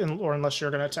check, or unless you're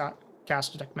going to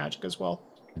cast detect magic as well.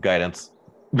 guidance.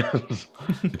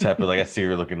 Tap it like I see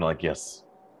you're looking like yes.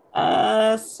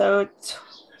 So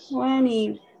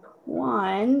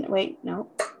 21. Wait, no.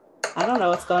 I don't know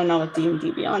what's going on with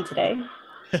D&D Beyond today.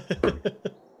 Give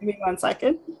me 1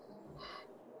 second.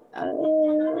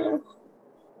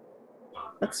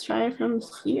 Let's try from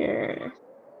here.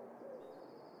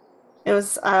 It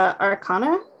was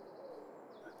Arcana?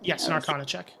 Yes, an Arcana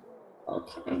check.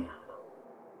 Okay.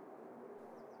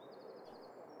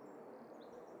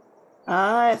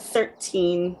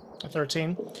 13. A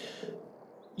 13.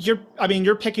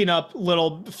 You're picking up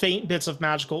little faint bits of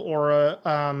magical aura,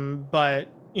 but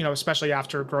especially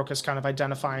after Groka's kind of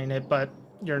identifying it, but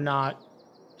you're not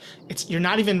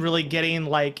even really getting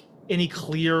like any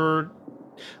clear,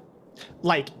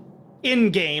 like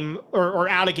in game or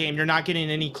out of game, you're not getting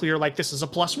any clear like this is a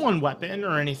 +1 weapon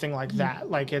or anything like that.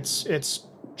 Like it's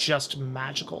just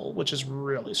magical, which is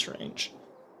really strange.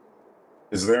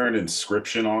 Is there an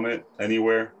inscription on it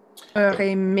anywhere?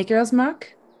 A maker's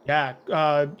mark? Yeah,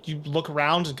 you look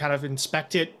around and kind of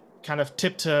inspect it, kind of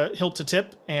hilt to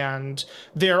tip, and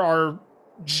there are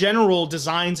general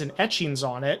designs and etchings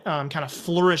on it, kind of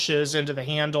flourishes into the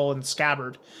handle and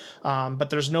scabbard, but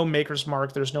there's no maker's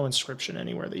mark, there's no inscription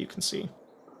anywhere that you can see.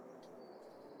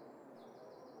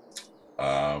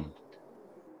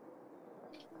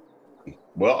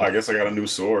 Well, I guess I got a new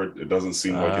sword. It doesn't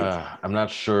seem like it. I'm not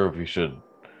sure if you should.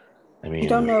 I mean, You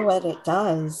don't know what it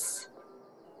does.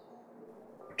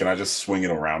 Can I just swing it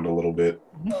around a little bit?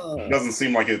 It doesn't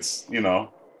seem like it's, doing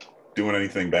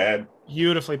anything bad.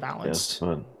 Beautifully balanced.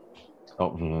 Yes,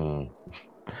 but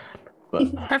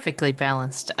Perfectly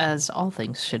balanced, as all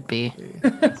things should be.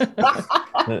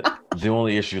 the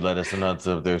only issue that is sometimes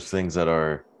if there's things that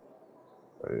are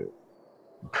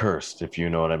cursed, if you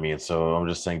know what I mean. So I'm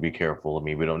just saying, be careful. I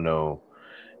mean, we don't know.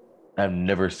 I've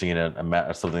never seen something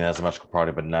that has a magical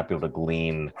property, but not be able to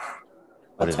glean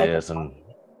what it is. And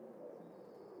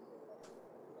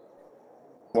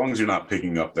as long as you're not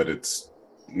picking up that it's,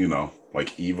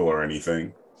 like evil or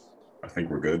anything, I think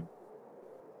we're good.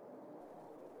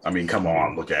 I mean, come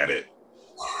on, look at it.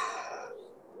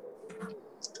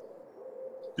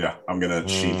 Yeah, I'm gonna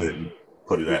sheath it and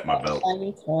put it at my belt.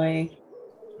 Shiny toy.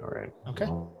 All right. Okay.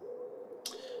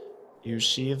 You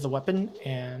sheathe the weapon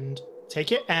and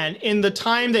take it. And in the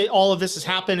time that all of this has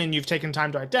happened and you've taken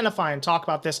time to identify and talk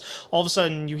about this, all of a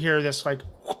sudden you hear this like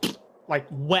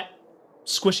wet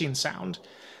squishing sound.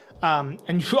 And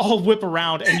you all whip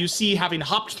around and you see, having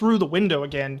hopped through the window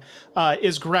again,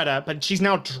 is Greta, but she's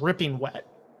now dripping wet.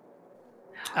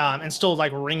 And still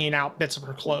like wringing out bits of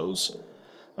her clothes.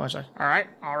 I was like, all right,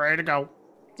 all ready to go.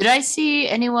 Did I see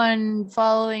anyone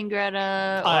following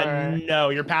Greta? Or... No,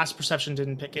 your past perception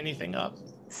didn't pick anything up.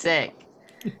 Sick.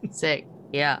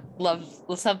 Yeah.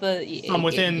 Let's have the... From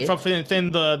within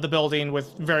the building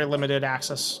with very limited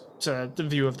access to the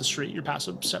view of the street, your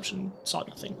passive perception saw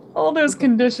nothing. All those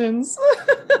conditions.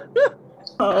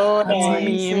 Oh, That's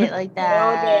mean. Say it like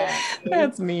that.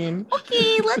 That's mean.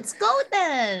 Okay, let's go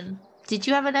then. Did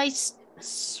you have a nice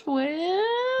swim?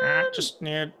 Just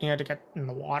need to get in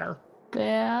the water.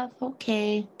 Bath.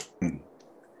 Okay.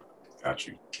 Got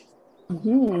you.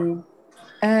 Mm-hmm.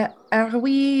 Are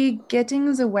we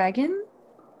getting the wagon,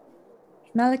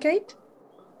 Malachite?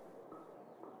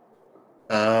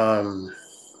 Well,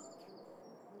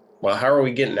 how are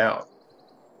we getting out?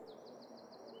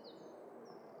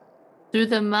 Through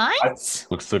the mines?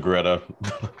 Looks to Greta.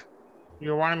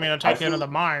 You wanted me to take you into the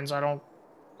mines.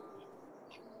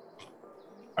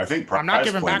 I think I'm not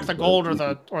giving Prize back the Plan- gold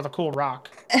or the cool rock.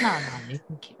 No.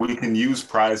 We can use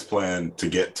Prize Plan to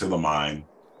get to the mine.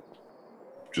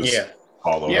 Just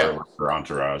follow her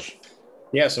entourage.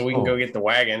 Yeah, so we can go get the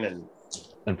wagon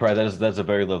and Prize, that's a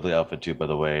very lovely outfit too, by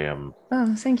the way.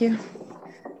 Oh, thank you.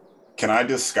 Can I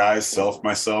disguise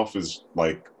myself as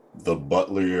like the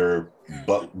butlerist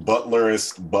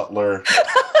butler?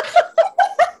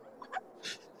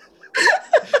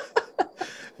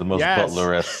 The most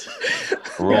butlerist.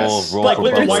 Roll like for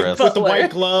with butlerist. with the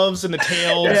white gloves and the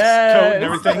tail coat and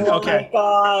everything. Oh Okay.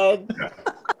 my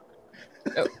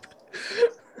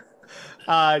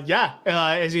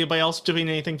god. Is anybody else doing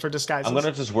anything for disguises? I'm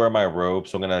gonna just wear my robe,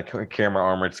 so I'm gonna carry my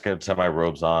armor. Just have my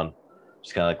robes on,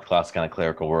 just kind of like classic kind of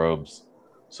clerical robes.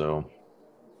 So,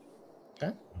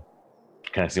 okay.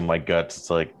 Kind of see my guts.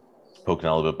 It's like poking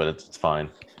out a little bit, but it's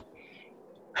fine.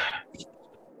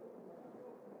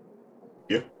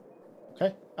 Yeah.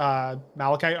 Okay.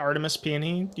 Malachite, Artemis,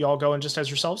 Peony, you all go in just as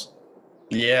yourselves?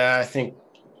 Yeah, I think.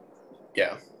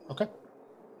 Yeah. Okay.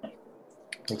 I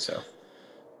think so.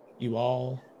 You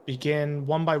all begin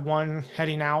one by one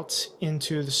heading out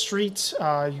into the street.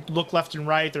 You look left and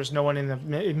right. There's no one in the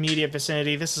immediate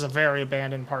vicinity. This is a very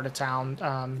abandoned part of town,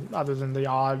 other than the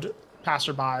odd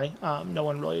passerby. No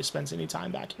one really spends any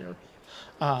time back here.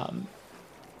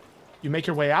 You make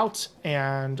your way out,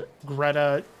 and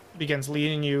Greta begins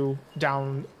leading you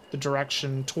down the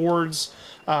direction towards...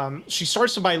 she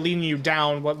starts by leading you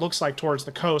down what looks like towards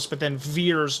the coast, but then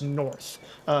veers north,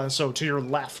 so to your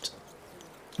left,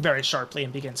 very sharply,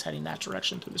 and begins heading that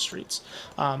direction through the streets.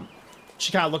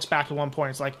 She kind of looks back at one point.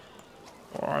 It's like,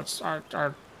 are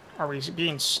we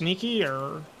being sneaky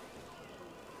or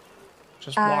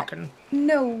just walking?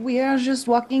 No, we are just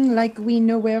walking like we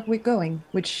know where we're going,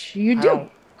 which you do.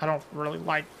 I don't really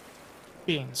like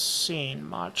being seen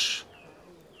much.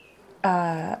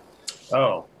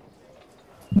 Oh.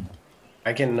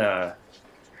 I can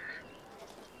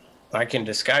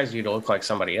disguise you to look like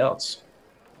somebody else.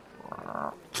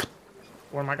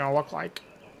 What am I gonna look like?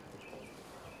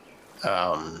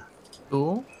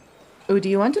 Cool. Who do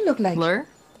you want to look like? Blur?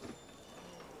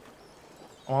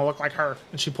 I want to look like her.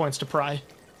 And she points to Pry.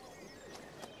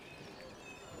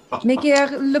 Make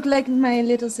her look like my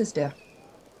little sister.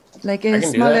 Like a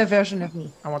smaller version of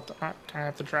me. I want the, can I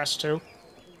have the dress too?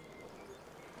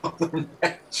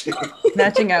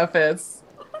 Matching outfits.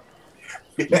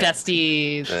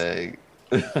 Besties.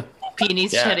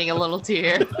 Peony's shedding a little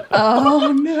tear.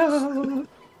 Oh no.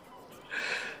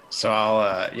 So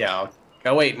I'll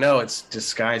oh wait, no, it's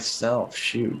disguised self.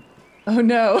 Shoot. Oh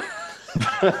no.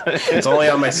 It's only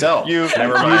on myself.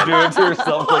 Never mind. You do it to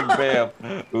yourself like bam.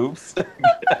 Oops.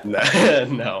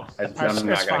 No, I'm not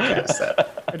gonna cast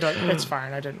that. It's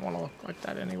fine. I didn't want to look like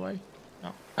that anyway.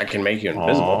 No. I can make you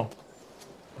invisible.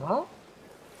 Huh?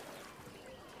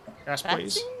 Yes,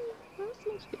 please.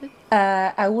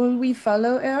 Will we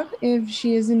follow her if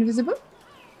she is invisible?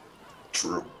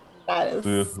 True. That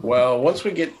is. Well, once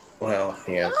we get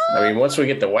once we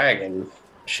get the wagon,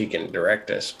 she can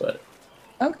direct us, but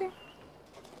Okay.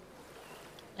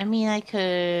 I mean, I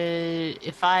could,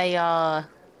 if I,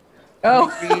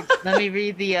 Oh. let me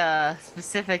read the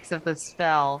specifics of the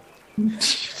spell.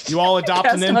 You all adopt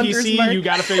an Cast Hunter's NPC, Mark. you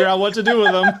got to figure out what to do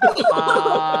with them.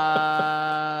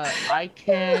 I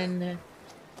can.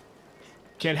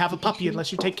 Can't have a puppy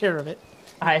unless you take care of it.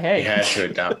 You Hey. had to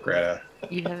adopt Greta.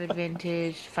 You have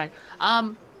advantage. Fine.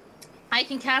 I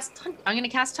can cast. I'm gonna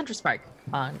cast Hunter's Mark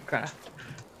on Greta.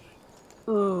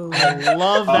 Ooh. I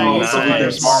love that use of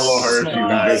Hunter's Mark. Marlo heard you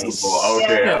Nice. invisible.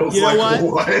 Okay. I was You know like,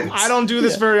 what? I don't do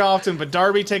this very often, but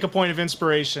Darby, take a point of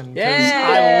inspiration. Because Yes.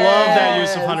 I love that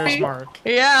use of Hunter's Mark.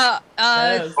 Yeah.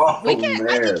 Yes. Oh, I can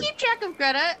man. keep track of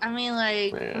Greta. I mean,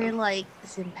 like Man. we're like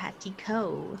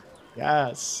simpatico.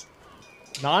 Yes.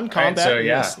 Non-combat. Alright, so,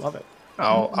 yeah. Yes, love it.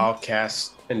 I'll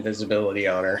cast invisibility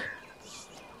on her.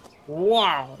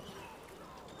 Wow.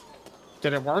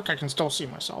 Did it work? I can still see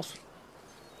myself.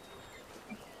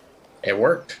 It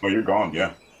worked. Oh, you're gone.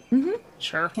 Yeah.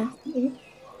 Sure. Yeah.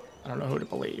 I don't know who to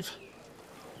believe.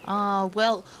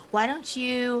 Well, why don't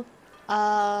you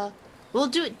we'll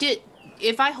do it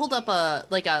if I hold up a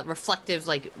reflective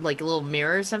like a little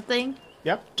mirror or something.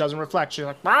 Yep, doesn't reflect. She's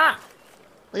like, ah!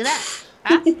 Look at that.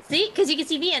 Ah, see? Because you can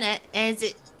see me in it. And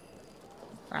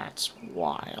That's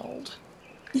wild.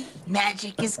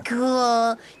 magic is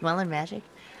cool. You want to learn magic?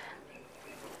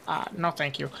 No,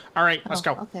 thank you. All right, let's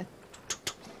go. Okay.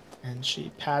 And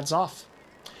she pads off.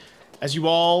 As you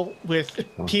all, with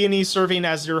Peony serving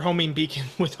as your homing beacon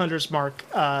with Hunter's Mark,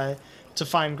 to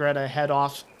find Greta, head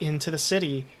off into the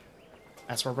city.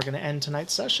 That's where we're going to end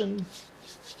tonight's session.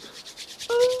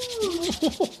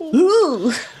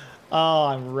 Ooh. Oh,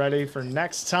 I'm ready for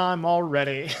next time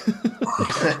already.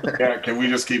 Yeah. Can we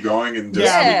just keep going and just?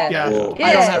 Yeah. Well,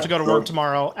 I don't have to go to work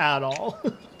tomorrow at all.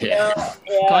 Yeah.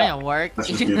 Going to work. Let's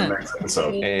just do the next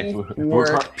episode. Hey, if we Work.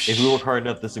 work hard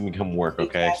enough, this can become work.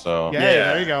 Okay, so Yeah,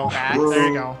 there you go. Facts. There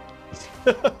you go.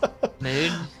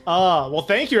 Mood. Well,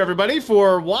 thank you everybody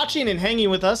for watching and hanging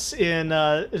with us in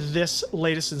this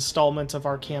latest installment of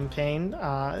our campaign.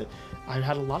 I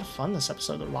had a lot of fun this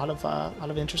episode. A lot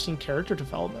of interesting character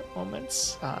development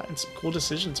moments and some cool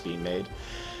decisions being made.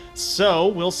 So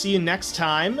we'll see you next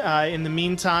time. In the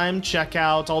meantime, check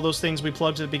out all those things we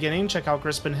plugged at the beginning. Check out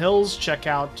Grispin Hills. Check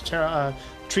out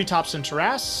Treetops and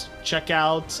Terrace. Check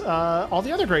out all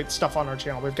the other great stuff on our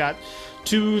channel. We've got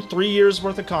 2-3 years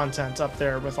worth of content up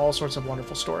there with all sorts of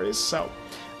wonderful stories. So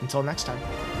until next time.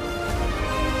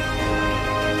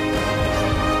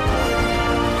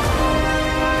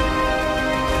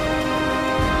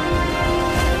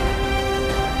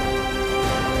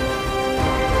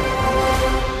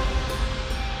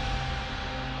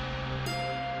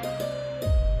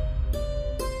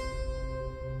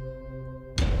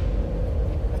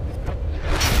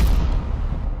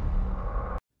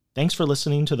 Thanks for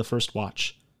listening to The First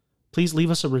Watch. Please leave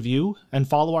us a review and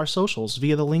follow our socials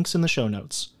via the links in the show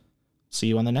notes. See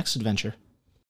you on the next adventure.